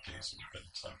majority of cases, but in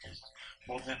some cases.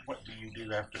 Well, then what do you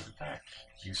do after the fact?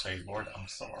 You say, Lord, I'm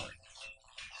sorry.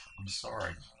 I'm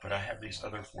sorry, but I have these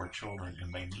other 4 children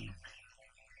and they need me,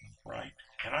 right?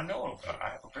 And I know I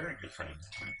have a very good friend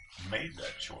who made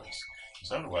that choice,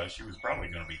 because otherwise she was probably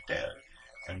going to be dead.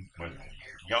 And with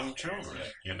young children,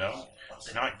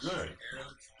 it's not good.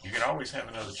 You can always have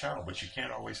another child, but you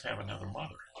can't always have another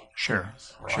mother. Sure,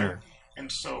 right? Sure.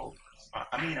 And so,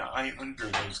 I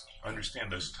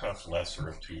understand those tough lesser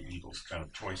of two evils kind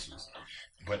of choices,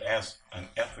 but as an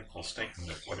ethical statement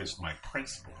of what is my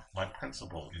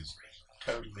principle is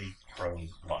totally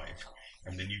pro-life.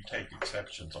 And then you take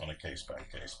exceptions on a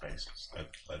case-by-case basis.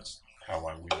 That's how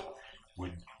I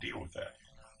would deal with that.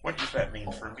 What does that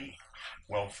mean for me?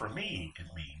 Well, for me, it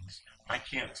means I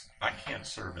can't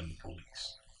serve in the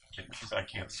police. It means I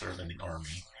can't serve in the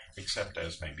Army, except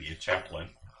as maybe a chaplain,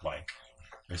 like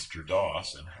Mr.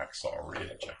 Doss in Hacksaw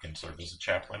Ridge. I can serve as a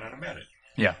chaplain and a medic.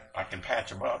 Yeah. I can patch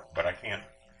them up, but I can't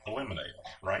eliminate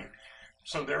them, right?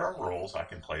 So there are roles I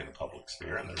can play in the public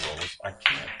sphere, and there are roles I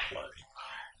can't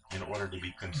play in order to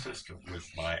be consistent with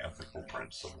my ethical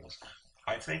principles.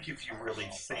 I think if you really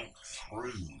think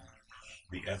through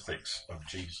the ethics of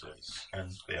Jesus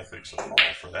and the ethics of Paul,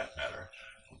 for that matter,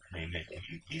 I mean,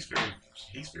 he's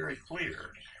very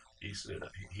clear.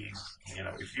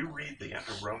 If you read the end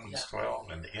of Romans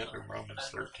 12 and the end of Romans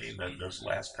 13, those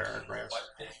last paragraphs,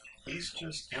 he's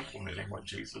just implementing what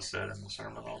Jesus said in the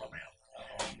Sermon on the Mount.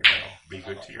 Be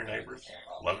good to your neighbors,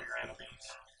 love your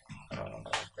enemies.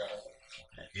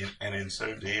 And in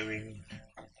so doing,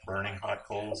 burning hot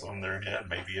coals on their head,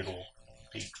 maybe it'll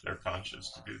pique their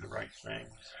conscience to do the right thing.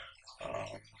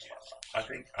 I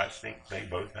think they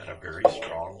both had a very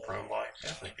strong pro-life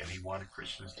ethic, and he wanted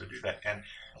Christians to do that. And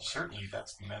certainly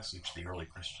that's the message the early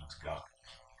Christians got,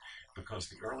 because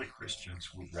the early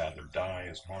Christians would rather die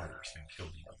as martyrs than kill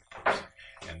the other person.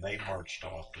 And they marched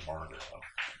off to martyrdom,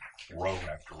 row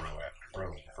after row after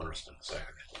row, in the 1st and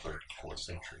 2nd and 3rd and 4th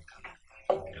century.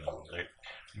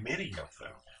 Many of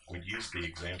them would use the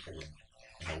example of,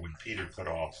 when Peter cut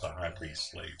off the high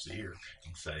priest slave's ear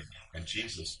and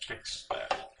Jesus fixed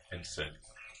that and said,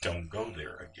 don't go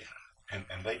there again.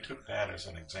 And they took that as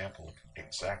an example of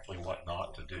exactly what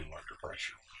not to do under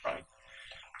pressure, right?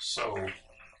 So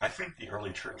I think the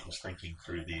early church was thinking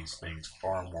through these things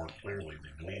far more clearly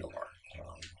than we are.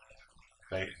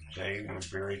 They were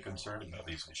very concerned about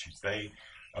these issues. They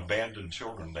abandoned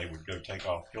children. They would go take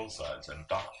off hillsides and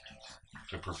adopt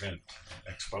to prevent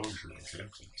exposure of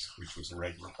infants, which was a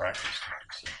regular practice.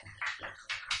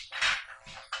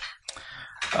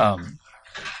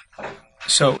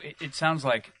 So it sounds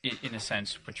like, in a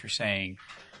sense, what you're saying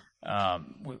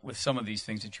with some of these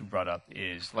things that you brought up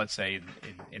is, let's say,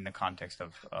 in the context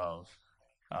of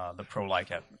the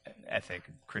pro-life ethic,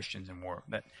 Christians and war,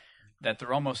 that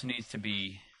there almost needs to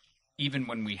be, even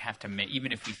when we have to make,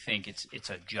 even if we think it's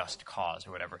a just cause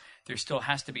or whatever, there still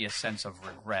has to be a sense of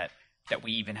regret that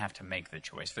we even have to make the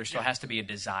choice. There still has to be a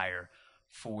desire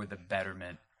for the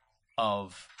betterment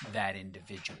of that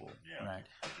individual, right?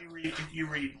 If you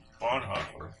read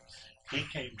Bonhoeffer, he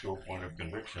came to a point of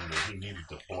conviction that he needed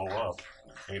to blow up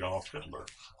Adolf Hitler.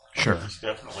 Sure. He's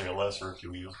definitely a lesser if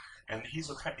you will. And he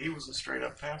was a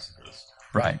straight-up pacifist.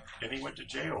 Right. And he went to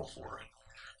jail for it,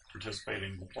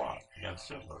 participating in the plot against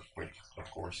Hitler, which, of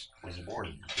course, was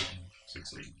aborted. It didn't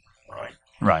succeed, right?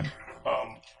 Right.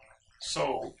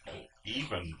 So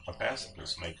even a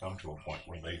pacifist may come to a point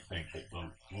where they think that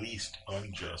the least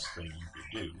unjust thing you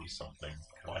could do is something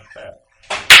like that.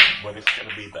 But it's going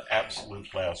to be the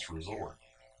absolute last resort.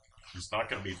 It's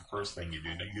not going to be the first thing you do.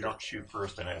 No, you don't shoot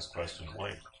first and ask questions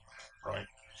later, right?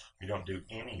 You don't do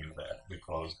any of that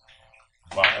because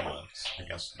violence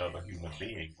against another human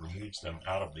being removes them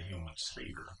out of the human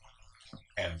sphere.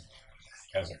 And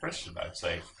as a Christian, I'd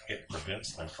say it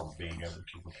prevents them from being able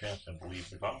to repent and believe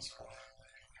the gospel.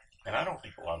 And I don't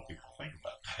think a lot of people think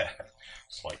about that.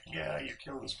 It's like, yeah, you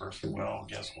kill this person. Well,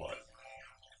 guess what?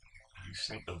 You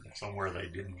sent them somewhere they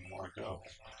didn't want to go.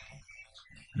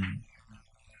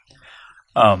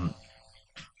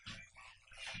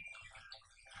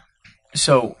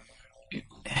 So,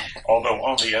 although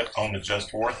on the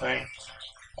just war thing,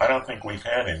 I don't think we've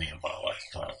had any in my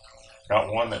lifetime.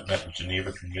 Not one that met the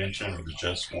Geneva Convention or the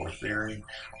just war theory,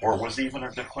 or was even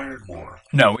a declared war.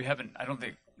 No, we haven't. I don't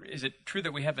think. Is it true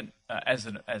that we haven't, as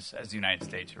the United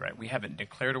States, right? We haven't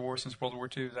declared a war since World War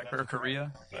II. Is that correct? Or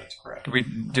Korea? That's correct.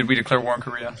 Did we declare war in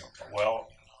Korea? Well,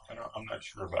 I'm not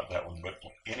sure about that one, but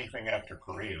anything after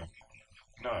Korea,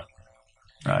 none.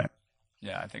 Right.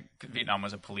 Yeah, I think Vietnam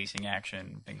was a policing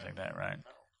action, things like that, right?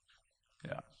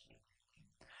 Yeah.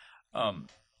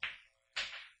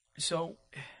 So,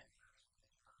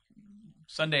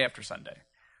 Sunday after Sunday,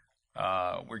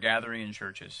 we're gathering in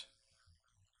churches.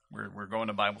 We're going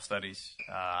to Bible studies.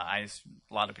 A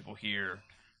lot of people here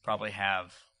probably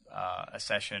have a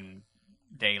session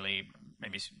daily,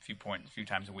 maybe a few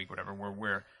times a week, whatever,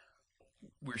 where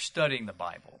we're studying the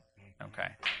Bible.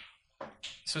 Okay.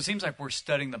 So it seems like we're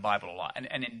studying the Bible a lot. And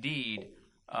indeed,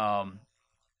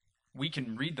 we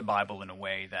can read the Bible in a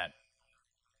way that,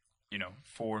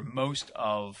 for most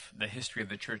of the history of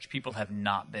the church, people have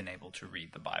not been able to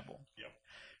read the Bible. Yep.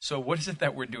 So what is it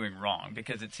that we're doing wrong?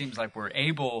 Because it seems like we're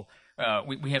able,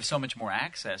 we have so much more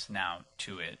access now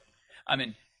to it. I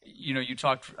mean, you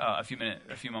talked a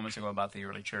few moments ago about the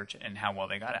early church and how well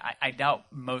they got it. I doubt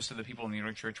most of the people in the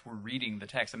early church were reading the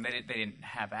text. I mean, they didn't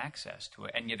have access to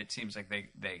it, and yet it seems like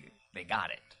they got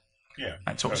it. Yeah.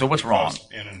 Right, so what's wrong?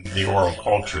 In the oral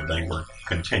culture, they were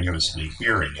continuously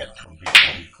hearing it from people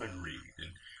who could read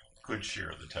and could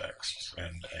share the texts,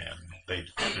 and they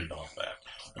depended on that.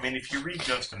 I mean, if you read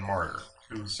Justin Martyr,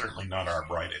 who's certainly not our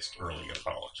brightest early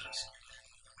apologist,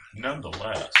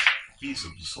 nonetheless, he's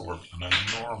absorbed an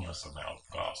enormous amount of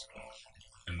gospel.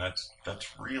 And that's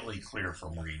really clear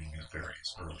from reading his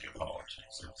various early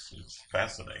apologies. It's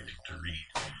fascinating to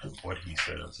read what he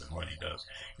says and what he does.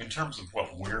 In terms of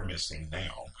what we're missing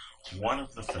now, one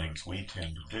of the things we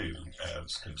tend to do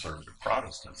as conservative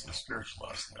Protestants is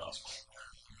spiritualize the gospel.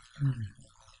 Mm-hmm.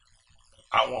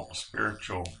 I want a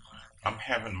spiritual, I'm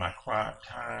having my quiet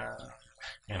time,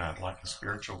 and I'd like a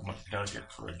spiritual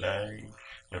nugget for a day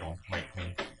that'll make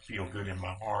me feel good in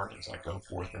my heart as I go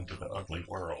forth into the ugly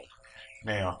world.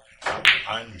 Now,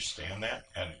 I understand that,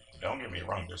 and don't get me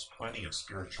wrong, there's plenty of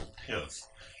spiritual pith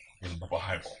in the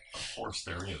Bible. Of course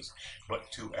there is.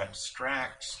 But to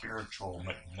abstract spiritual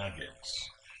McNuggets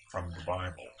from the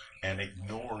Bible and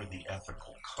ignore the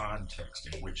ethical context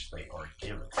in which they are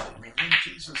given. I mean, when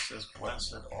Jesus says,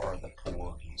 "Blessed are the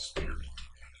poor in spirit,"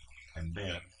 and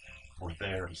then For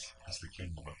theirs is the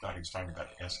kingdom of God. He's talking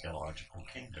about the eschatological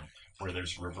kingdom, where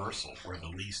there's reversal, where the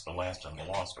least, the last, and the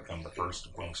lost become the first,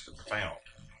 the most, and the found.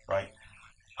 Right?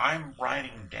 I'm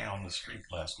riding down the street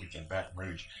last week in Baton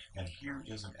Rouge, and here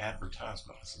is an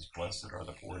advertisement. It says, "Blessed are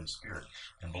the poor in spirit."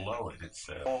 And below it, it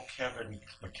says, "Call Kevin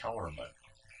McKellarman,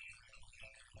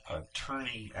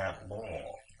 attorney at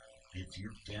law, if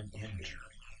you've been injured."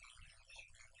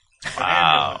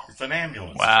 Wow. It's an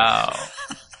ambulance. Wow.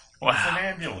 It's Wow. an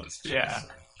ambulance. Yeah.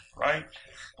 Jason, right?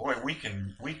 Boy, we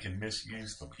can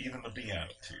misuse even the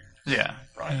Beatitudes. Yeah.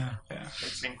 Right? Yeah.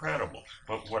 It's incredible.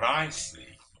 But what I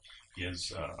see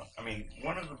is,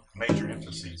 one of the major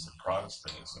emphases of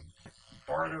Protestantism,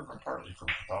 partly from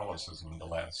Catholicism in the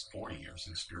last 40 years,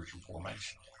 is spiritual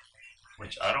formation,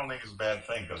 which I don't think is a bad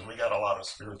thing, because we got a lot of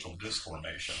spiritual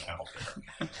disformation out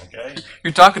there. Okay?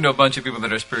 You're talking to a bunch of people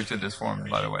that are spiritually disformed,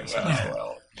 by the way. So.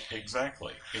 Well,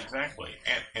 exactly.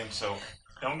 And so,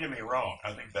 don't get me wrong,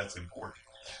 I think that's important.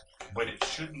 But it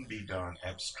shouldn't be done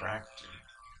abstracted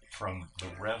from the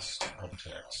rest of the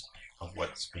text of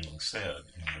what's being said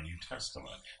in the New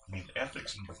Testament. I mean,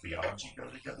 ethics and the theology go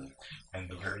together, and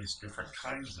the various different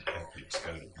kinds of ethics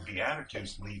go together. The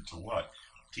Beatitudes lead to what?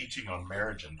 Teaching on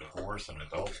marriage and divorce and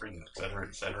adultery, and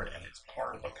et cetera, and it's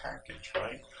part of a package,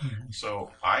 right? Mm-hmm. So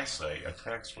I say a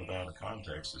text without a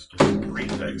context is just a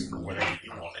pretext for whatever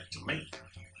you want it to mean.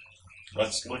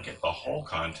 Let's look at the whole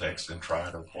context and try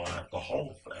to apply the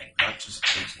whole thing, not just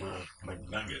these little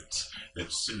McNuggets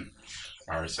that suit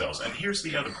ourselves. And here's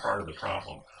the other part of the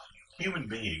problem. Human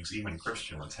beings, even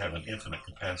Christian ones, have an infinite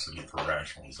capacity for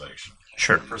rationalization.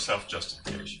 Sure. For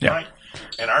self-justification, yeah. Right?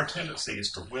 And our tendency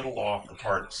is to whittle off the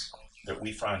parts that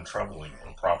we find troubling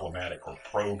or problematic or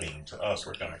probing to us.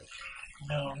 We're going,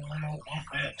 "No, I don't want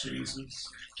that,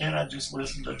 Jesus. Can't I just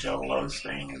listen to Joel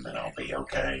Osteen and then I'll be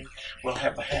okay? We'll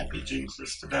have a happy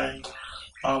Jesus today."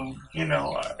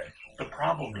 The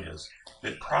problem is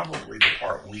that probably the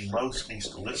part we most need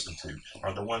to listen to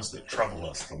are the ones that trouble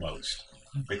us the most,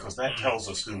 because that tells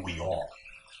us who we are.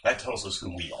 That tells us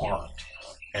who we aren't.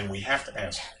 And we have to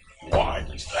ask, why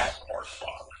does that part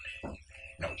bother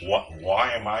me?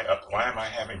 Why am I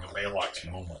having a Malak's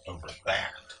moment over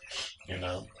that?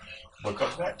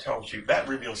 Because that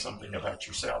reveals something about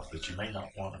yourself that you may not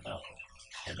want to know.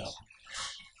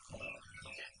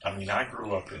 I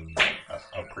grew up in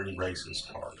a pretty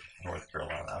racist part of North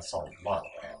Carolina. I saw a lot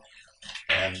of that.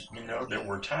 And, there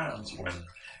were times when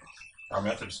our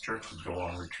Methodist church would go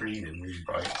on retreat and we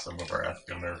invite some of our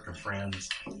African American friends,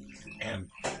 and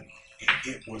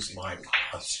it was like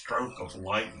a stroke of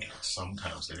lightning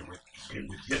sometimes that it would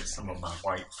hit some of my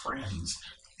white friends.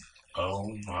 Oh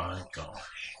my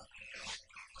gosh.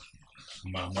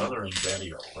 My mother and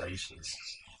daddy are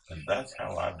racists, and that's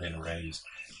how I've been raised,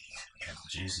 and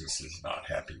Jesus is not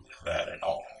happy with that at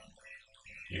all.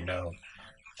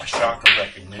 A shock of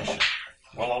recognition.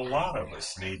 Well, a lot of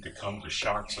us need to come to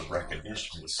shocks of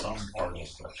recognition with some part of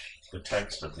the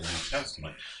text of the New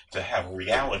Testament to have a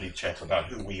reality check about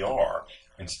who we are,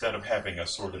 instead of having a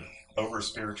sort of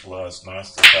over-spiritualized,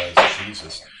 Gnosticized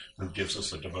Jesus who gives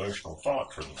us a devotional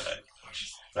thought for the day.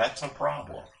 That's a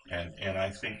problem, and I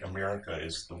think America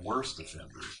is the worst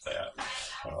offender of that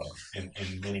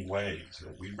in many ways.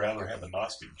 We'd rather have a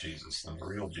Gnostic Jesus than the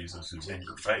real Jesus who's in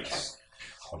your face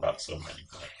about so many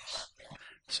things.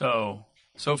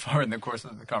 So far in the course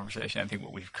of the conversation, I think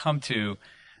what we've come to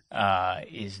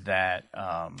is that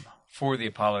for the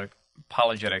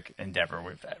apologetic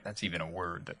endeavor, that's even a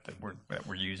word that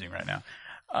we're using right now,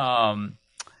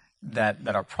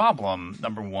 that our problem,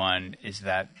 number one, is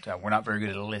that we're not very good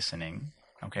at listening,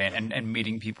 okay, and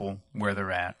meeting people where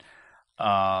they're at.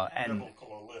 And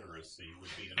biblical illiteracy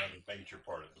would be another major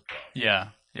part of the problem.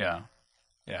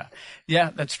 Yeah,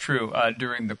 that's true.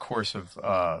 During the course of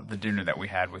the dinner that we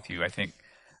had with you, I think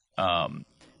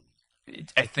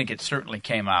it certainly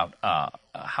came out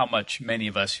how much many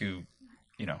of us who,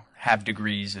 have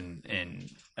degrees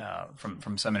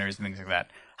from seminaries and things like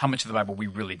that, how much of the Bible we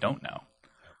really don't know.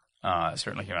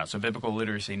 Certainly came out. So biblical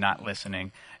literacy, not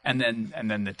listening, and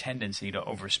then the tendency to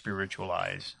over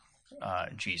spiritualize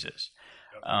Jesus.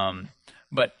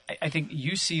 But I think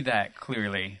you see that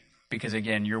clearly because,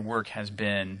 again, your work has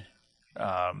been.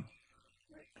 When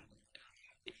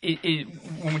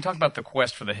we talk about the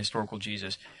quest for the historical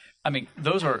Jesus, I mean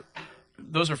those are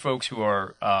folks who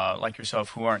are like yourself,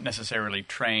 who aren't necessarily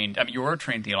trained. I mean, you are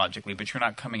trained theologically, but you're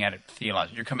not coming at it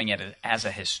theologically. You're coming at it as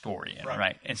a historian,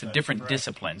 right? It's a different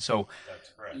discipline. So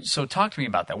talk to me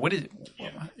about that.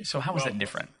 So how is that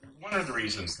different? One one of the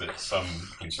reasons that some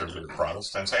conservative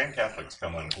Protestants and Catholics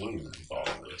come unglued with all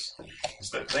of this is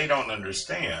that they don't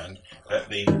understand that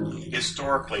the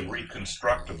historically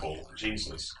reconstructible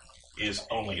Jesus is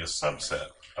only a subset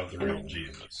of the real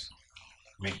Jesus.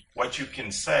 I mean, what you can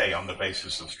say on the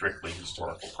basis of strictly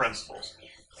historical principles,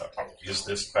 is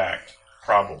this fact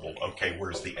probable? Okay,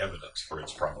 where's the evidence for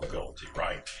its probability,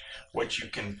 right? What you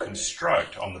can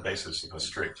construct on the basis of a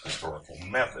strict historical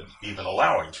method, even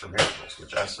allowing for miracles,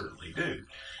 which I certainly do,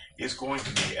 is going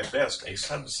to be at best a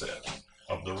subset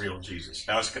of the real Jesus.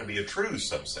 Now, it's going to be a true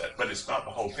subset, but it's not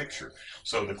the whole picture.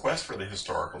 So the quest for the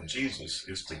historical Jesus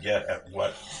is to get at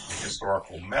what the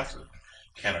historical method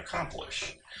can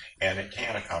accomplish. And it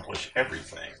can't accomplish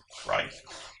everything, right?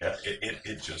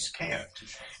 It just can't.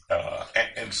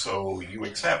 And so you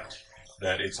accept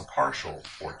that it's a partial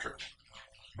portrait,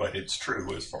 but it's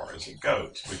true as far as it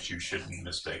goes, which you shouldn't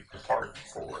mistake the part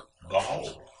for the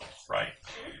whole, right?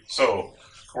 So,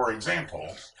 for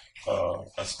example,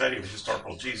 a study of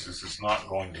historical Jesus is not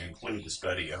going to include the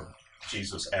study of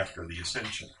Jesus after the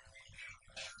ascension.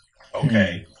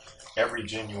 Okay, every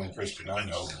genuine Christian I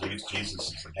know believes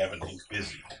Jesus is in heaven, he's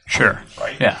busy. Sure.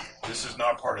 Right? Yeah. This is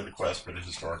not part of the quest for the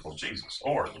historical Jesus,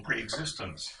 or the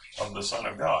pre-existence of the Son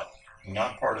of God,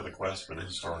 not part of the quest for the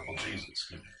historical Jesus.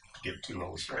 To give two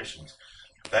illustrations,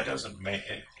 that doesn't make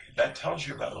it, that tells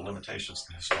you about the limitations of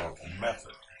the historical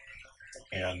method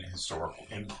and historical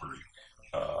inquiry.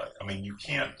 I mean, you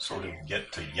can't sort of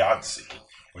get to Yahtzee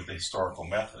with the historical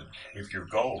method if your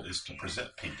goal is to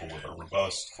present people with a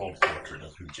robust, full portrait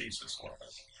of who Jesus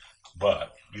was.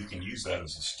 But you can use that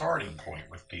as a starting point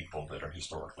with people that are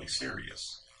historically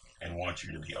serious and want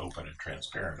you to be open and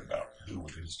transparent about who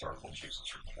the historical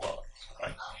Jesus was,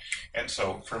 right? And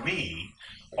so for me,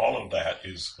 all of that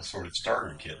is a sort of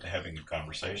starter kit to having a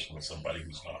conversation with somebody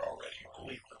who's not already a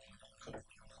believer.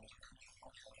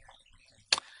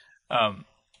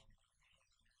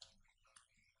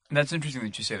 That's interesting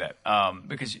that you say that,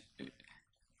 because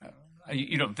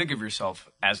you don't think of yourself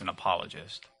as an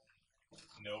apologist.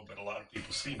 No, but a lot of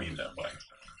people see me that way.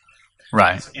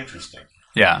 Right. It's interesting.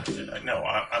 Yeah. No,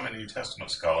 I'm a New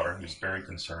Testament scholar who's very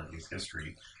concerned with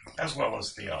history as well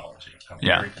as theology. I'm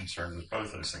very concerned with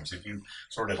both those things. If you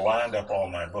sort of lined up all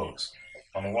my books,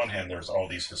 on the one hand, there's all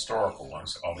these historical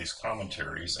ones, all these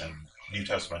commentaries and New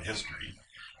Testament history,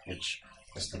 which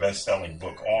is the best-selling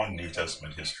book on New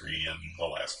Testament history in the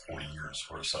last 40 years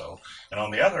or so. And on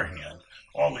the other hand,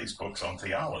 all these books on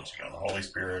theology, on the Holy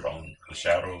Spirit, on the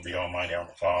shadow of the Almighty, on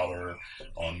the Father,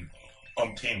 on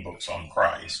umpteen books on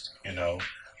Christ, you know,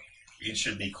 it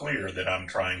should be clear that I'm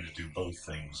trying to do both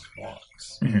things at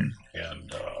once. Mm-hmm.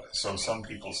 And so some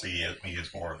people see me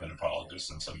as more of an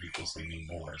apologist, and some people see me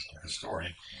more as a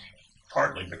historian,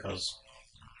 partly because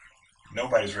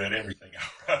nobody's read everything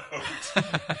I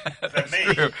wrote than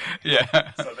me. True.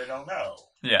 Yeah. So they don't know.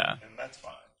 Yeah. And that's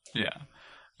fine. Yeah.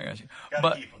 I got you.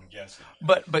 Gotta keep them guessing.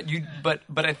 But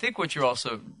I think what you're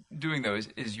also doing though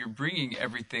is you're bringing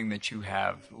everything that you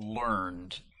have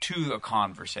learned to the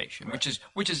conversation, right.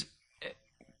 which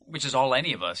is all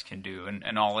any of us can do,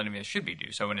 and all any of us should be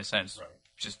do. So in a sense, right.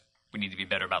 Just we need to be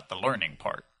better about the learning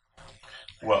part.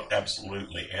 Well,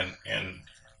 absolutely, and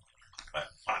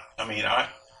I mean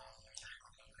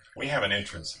we have an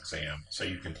entrance exam, so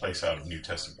you can place out a New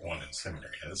Testament one in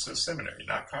seminary, and it's a seminary,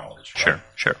 not college. Right?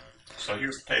 Sure. So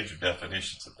here's the page of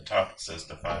definitions. At the top it says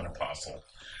define apostle.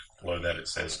 Below that it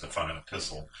says define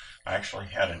epistle. I actually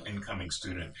had an incoming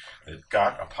student that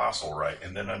got apostle right,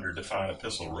 and then under define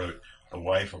epistle wrote the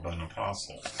wife of an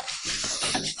apostle.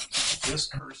 This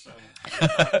person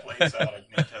plays out a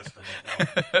New Testament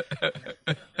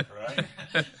one. Right?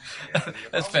 Yeah,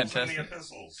 that's fantastic. The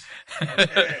epistles.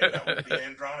 Okay, that would be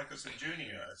Andronicus and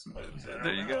Junia, I suppose.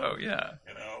 There you go, yeah.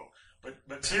 You know,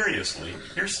 but seriously,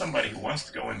 here's somebody who wants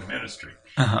to go into ministry,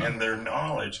 and their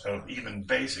knowledge of even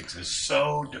basics is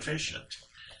so deficient.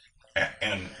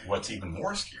 And what's even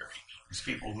more scary is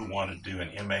people who want to do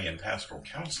an MA in pastoral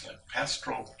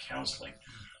counseling,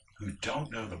 who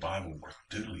don't know the Bible worth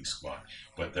doodly squat,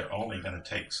 but they're only going to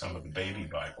take some of the baby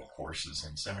Bible courses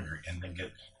in seminary and then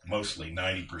get mostly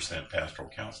 90% pastoral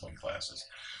counseling classes.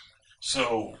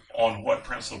 So on what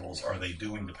principles are they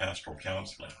doing the pastoral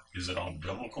counseling? Is it on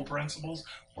biblical principles,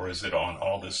 or is it on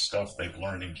all this stuff they've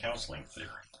learned in counseling theory?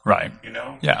 Right. You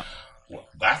know? Yeah. Well,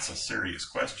 that's a serious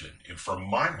question. And for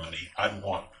my money, I'd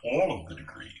want all of the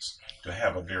degrees to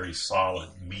have a very solid,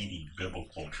 meaty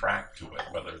biblical track to it,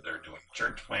 whether they're doing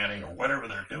church planting or whatever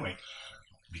they're doing,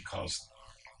 because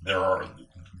there are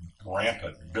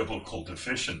rampant biblical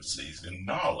deficiencies in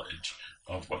knowledge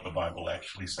of what the Bible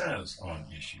actually says on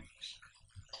issues.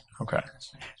 Okay.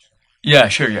 Yeah,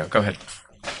 sure. Yeah, go ahead.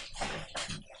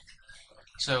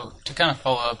 So to kind of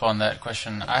follow up on that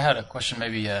question, I had a question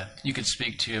maybe you could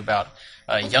speak to about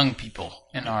young people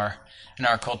in our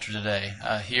culture today.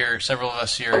 Here, several of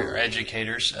us here are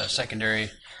educators, secondary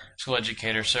school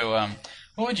educators. So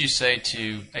what would you say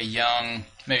to a young,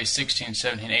 maybe 16,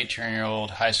 17, 18-year-old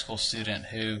high school student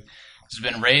who has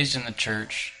been raised in the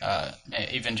church,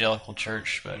 evangelical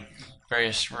church, but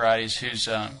various varieties,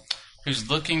 who's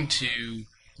looking to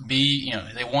be,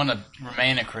 they want to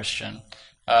remain a Christian,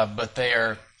 but they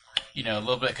are, a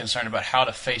little bit concerned about how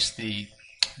to face the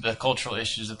cultural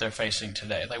issues that they're facing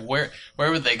today. Like where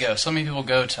would they go? So many people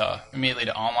go immediately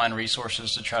to online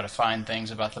resources to try to find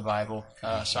things about the Bible.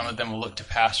 Some of them will look to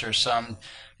pastors. Some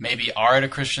maybe are at a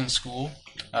Christian school,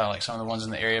 like some of the ones in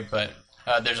the area, but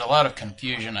there's a lot of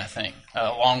confusion, I think,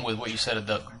 along with what you said of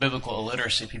the biblical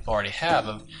illiteracy people already have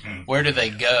of where do they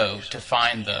go to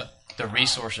find the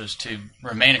resources to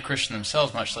remain a Christian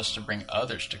themselves, much less to bring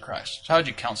others to Christ. So how would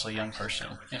you counsel a young person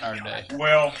in our day?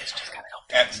 Well,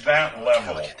 at that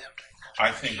level, I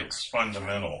think it's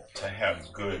fundamental to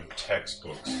have good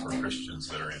textbooks for Christians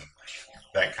that are in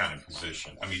that kind of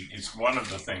position. I mean, it's one of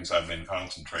the things I've been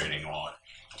concentrating on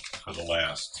for the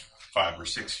last 5 or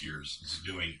 6 years is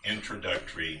doing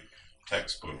introductory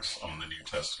textbooks on the New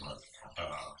Testament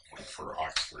for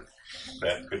Oxford.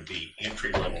 That could be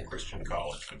entry-level Christian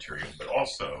college material, but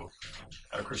also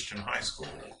at a Christian high school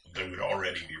that would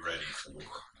already be ready for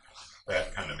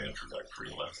that kind of introductory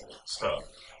level stuff.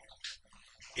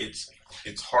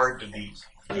 It's hard to beat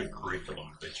good curriculum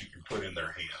that you can put in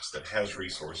their hands that has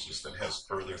resources, that has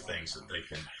further things that they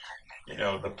can.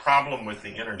 The problem with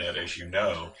the internet, as you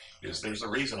know, is there's a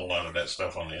reason a lot of that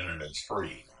stuff on the internet is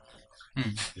free.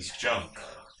 It's junk.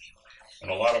 And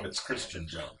a lot of it's Christian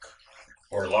junk.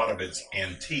 Or a lot of it's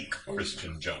antique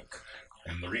Christian junk.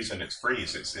 And the reason it's free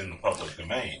is it's in the public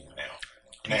domain now.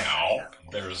 Now,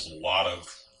 there's a lot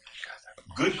of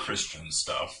good Christian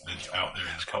stuff that's out there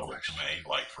in the public domain,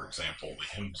 like, for example,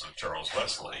 the hymns of Charles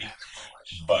Wesley,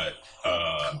 but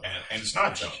and it's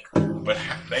not junk, but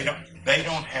they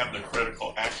don't have the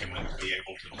critical acumen to be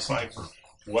able to decipher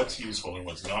what's useful and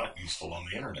what's not useful on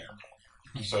the internet.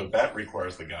 So that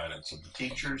requires the guidance of the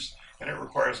teachers, and it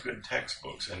requires good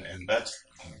textbooks, and that's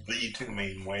the two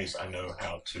main ways I know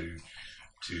how to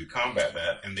combat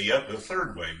that. And the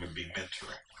third way would be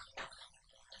mentoring.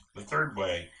 The third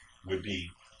way would be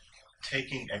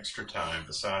taking extra time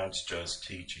besides just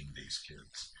teaching these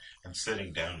kids and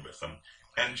sitting down with them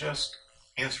and just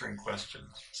answering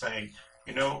questions, saying,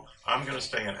 I'm going to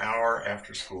stay an hour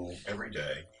after school every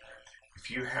day. If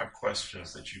you have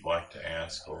questions that you'd like to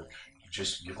ask or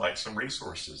just you'd like some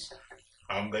resources,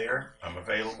 I'm there, I'm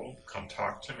available, come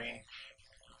talk to me.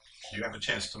 You have a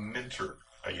chance to mentor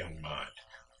a young mind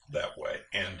that way.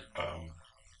 And,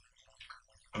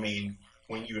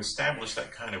 when you establish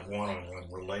that kind of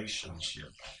one-on-one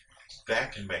relationship,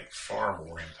 that can make far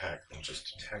more impact than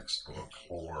just a textbook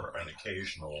or an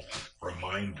occasional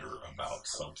reminder about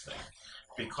something,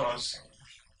 because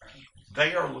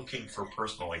they are looking for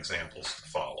personal examples to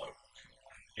follow,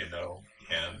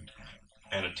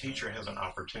 and a teacher has an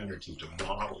opportunity to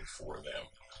model for them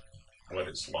what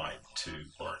it's like to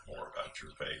learn more about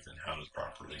your faith and how to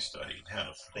properly study and how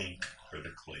to think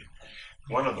critically.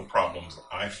 One of the problems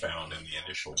I found in the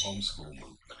initial homeschool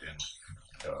movement,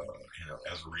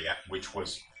 which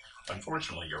was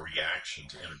unfortunately a reaction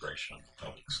to integration of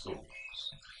public schools,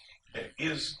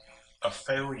 is a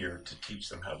failure to teach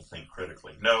them how to think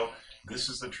critically. No, this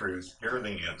is the truth. Here are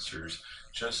the answers.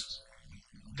 Just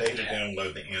data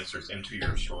download the answers into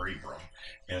your cerebrum,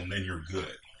 and then you're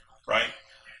good, right?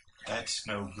 That's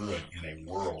no good in a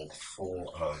world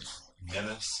full of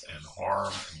menace and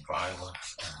harm and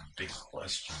violence and big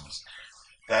questions.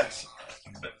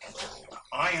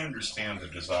 I understand the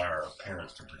desire of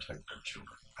parents to protect their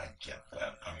children. I get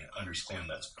that. I understand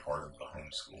that's part of the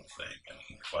homeschool thing and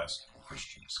the classical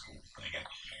Christian school thing.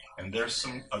 And there's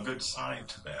a good side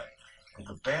to that. But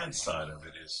the bad side of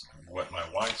it is what my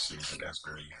wife sees at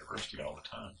Asbury University all the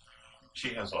time.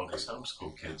 She has all these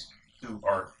homeschool kids who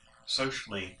are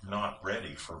socially not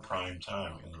ready for prime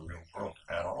time in the real world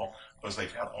at all, because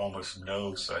they've had almost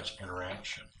no such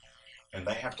interaction. And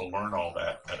they have to learn all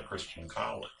that at a Christian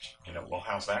college. Well,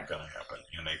 how's that going to happen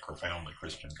in a profoundly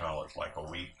Christian college like a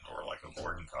Wheaton or like a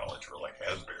Gordon College or like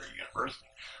Asbury University?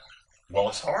 Well,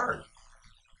 it's hard.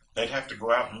 They'd have to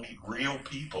go out and meet real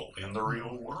people in the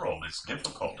real world. It's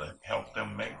difficult to help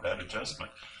them make that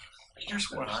adjustment. Here's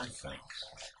what I think.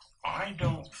 I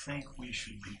don't think we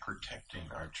should be protecting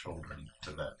our children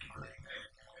to that degree.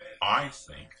 I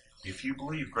think if you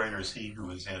believe greater is he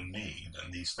who is in me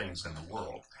than these things in the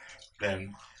world,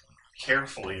 then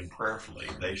carefully and prayerfully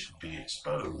they should be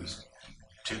exposed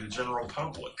to the general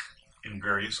public in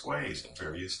various ways at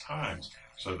various times,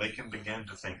 so they can begin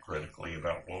to think critically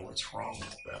about, well, what's wrong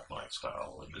with that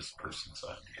lifestyle or this person's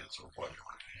ideas or whatever.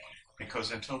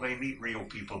 Because until they meet real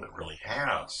people that really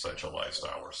have such a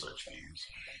lifestyle or such views,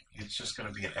 it's just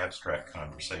going to be an abstract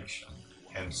conversation.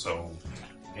 And so,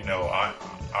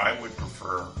 I would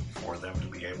prefer for them to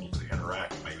be able to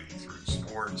interact maybe through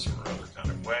sports or other kind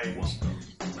of ways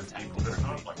with people that are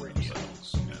not like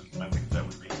themselves. And I think that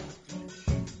would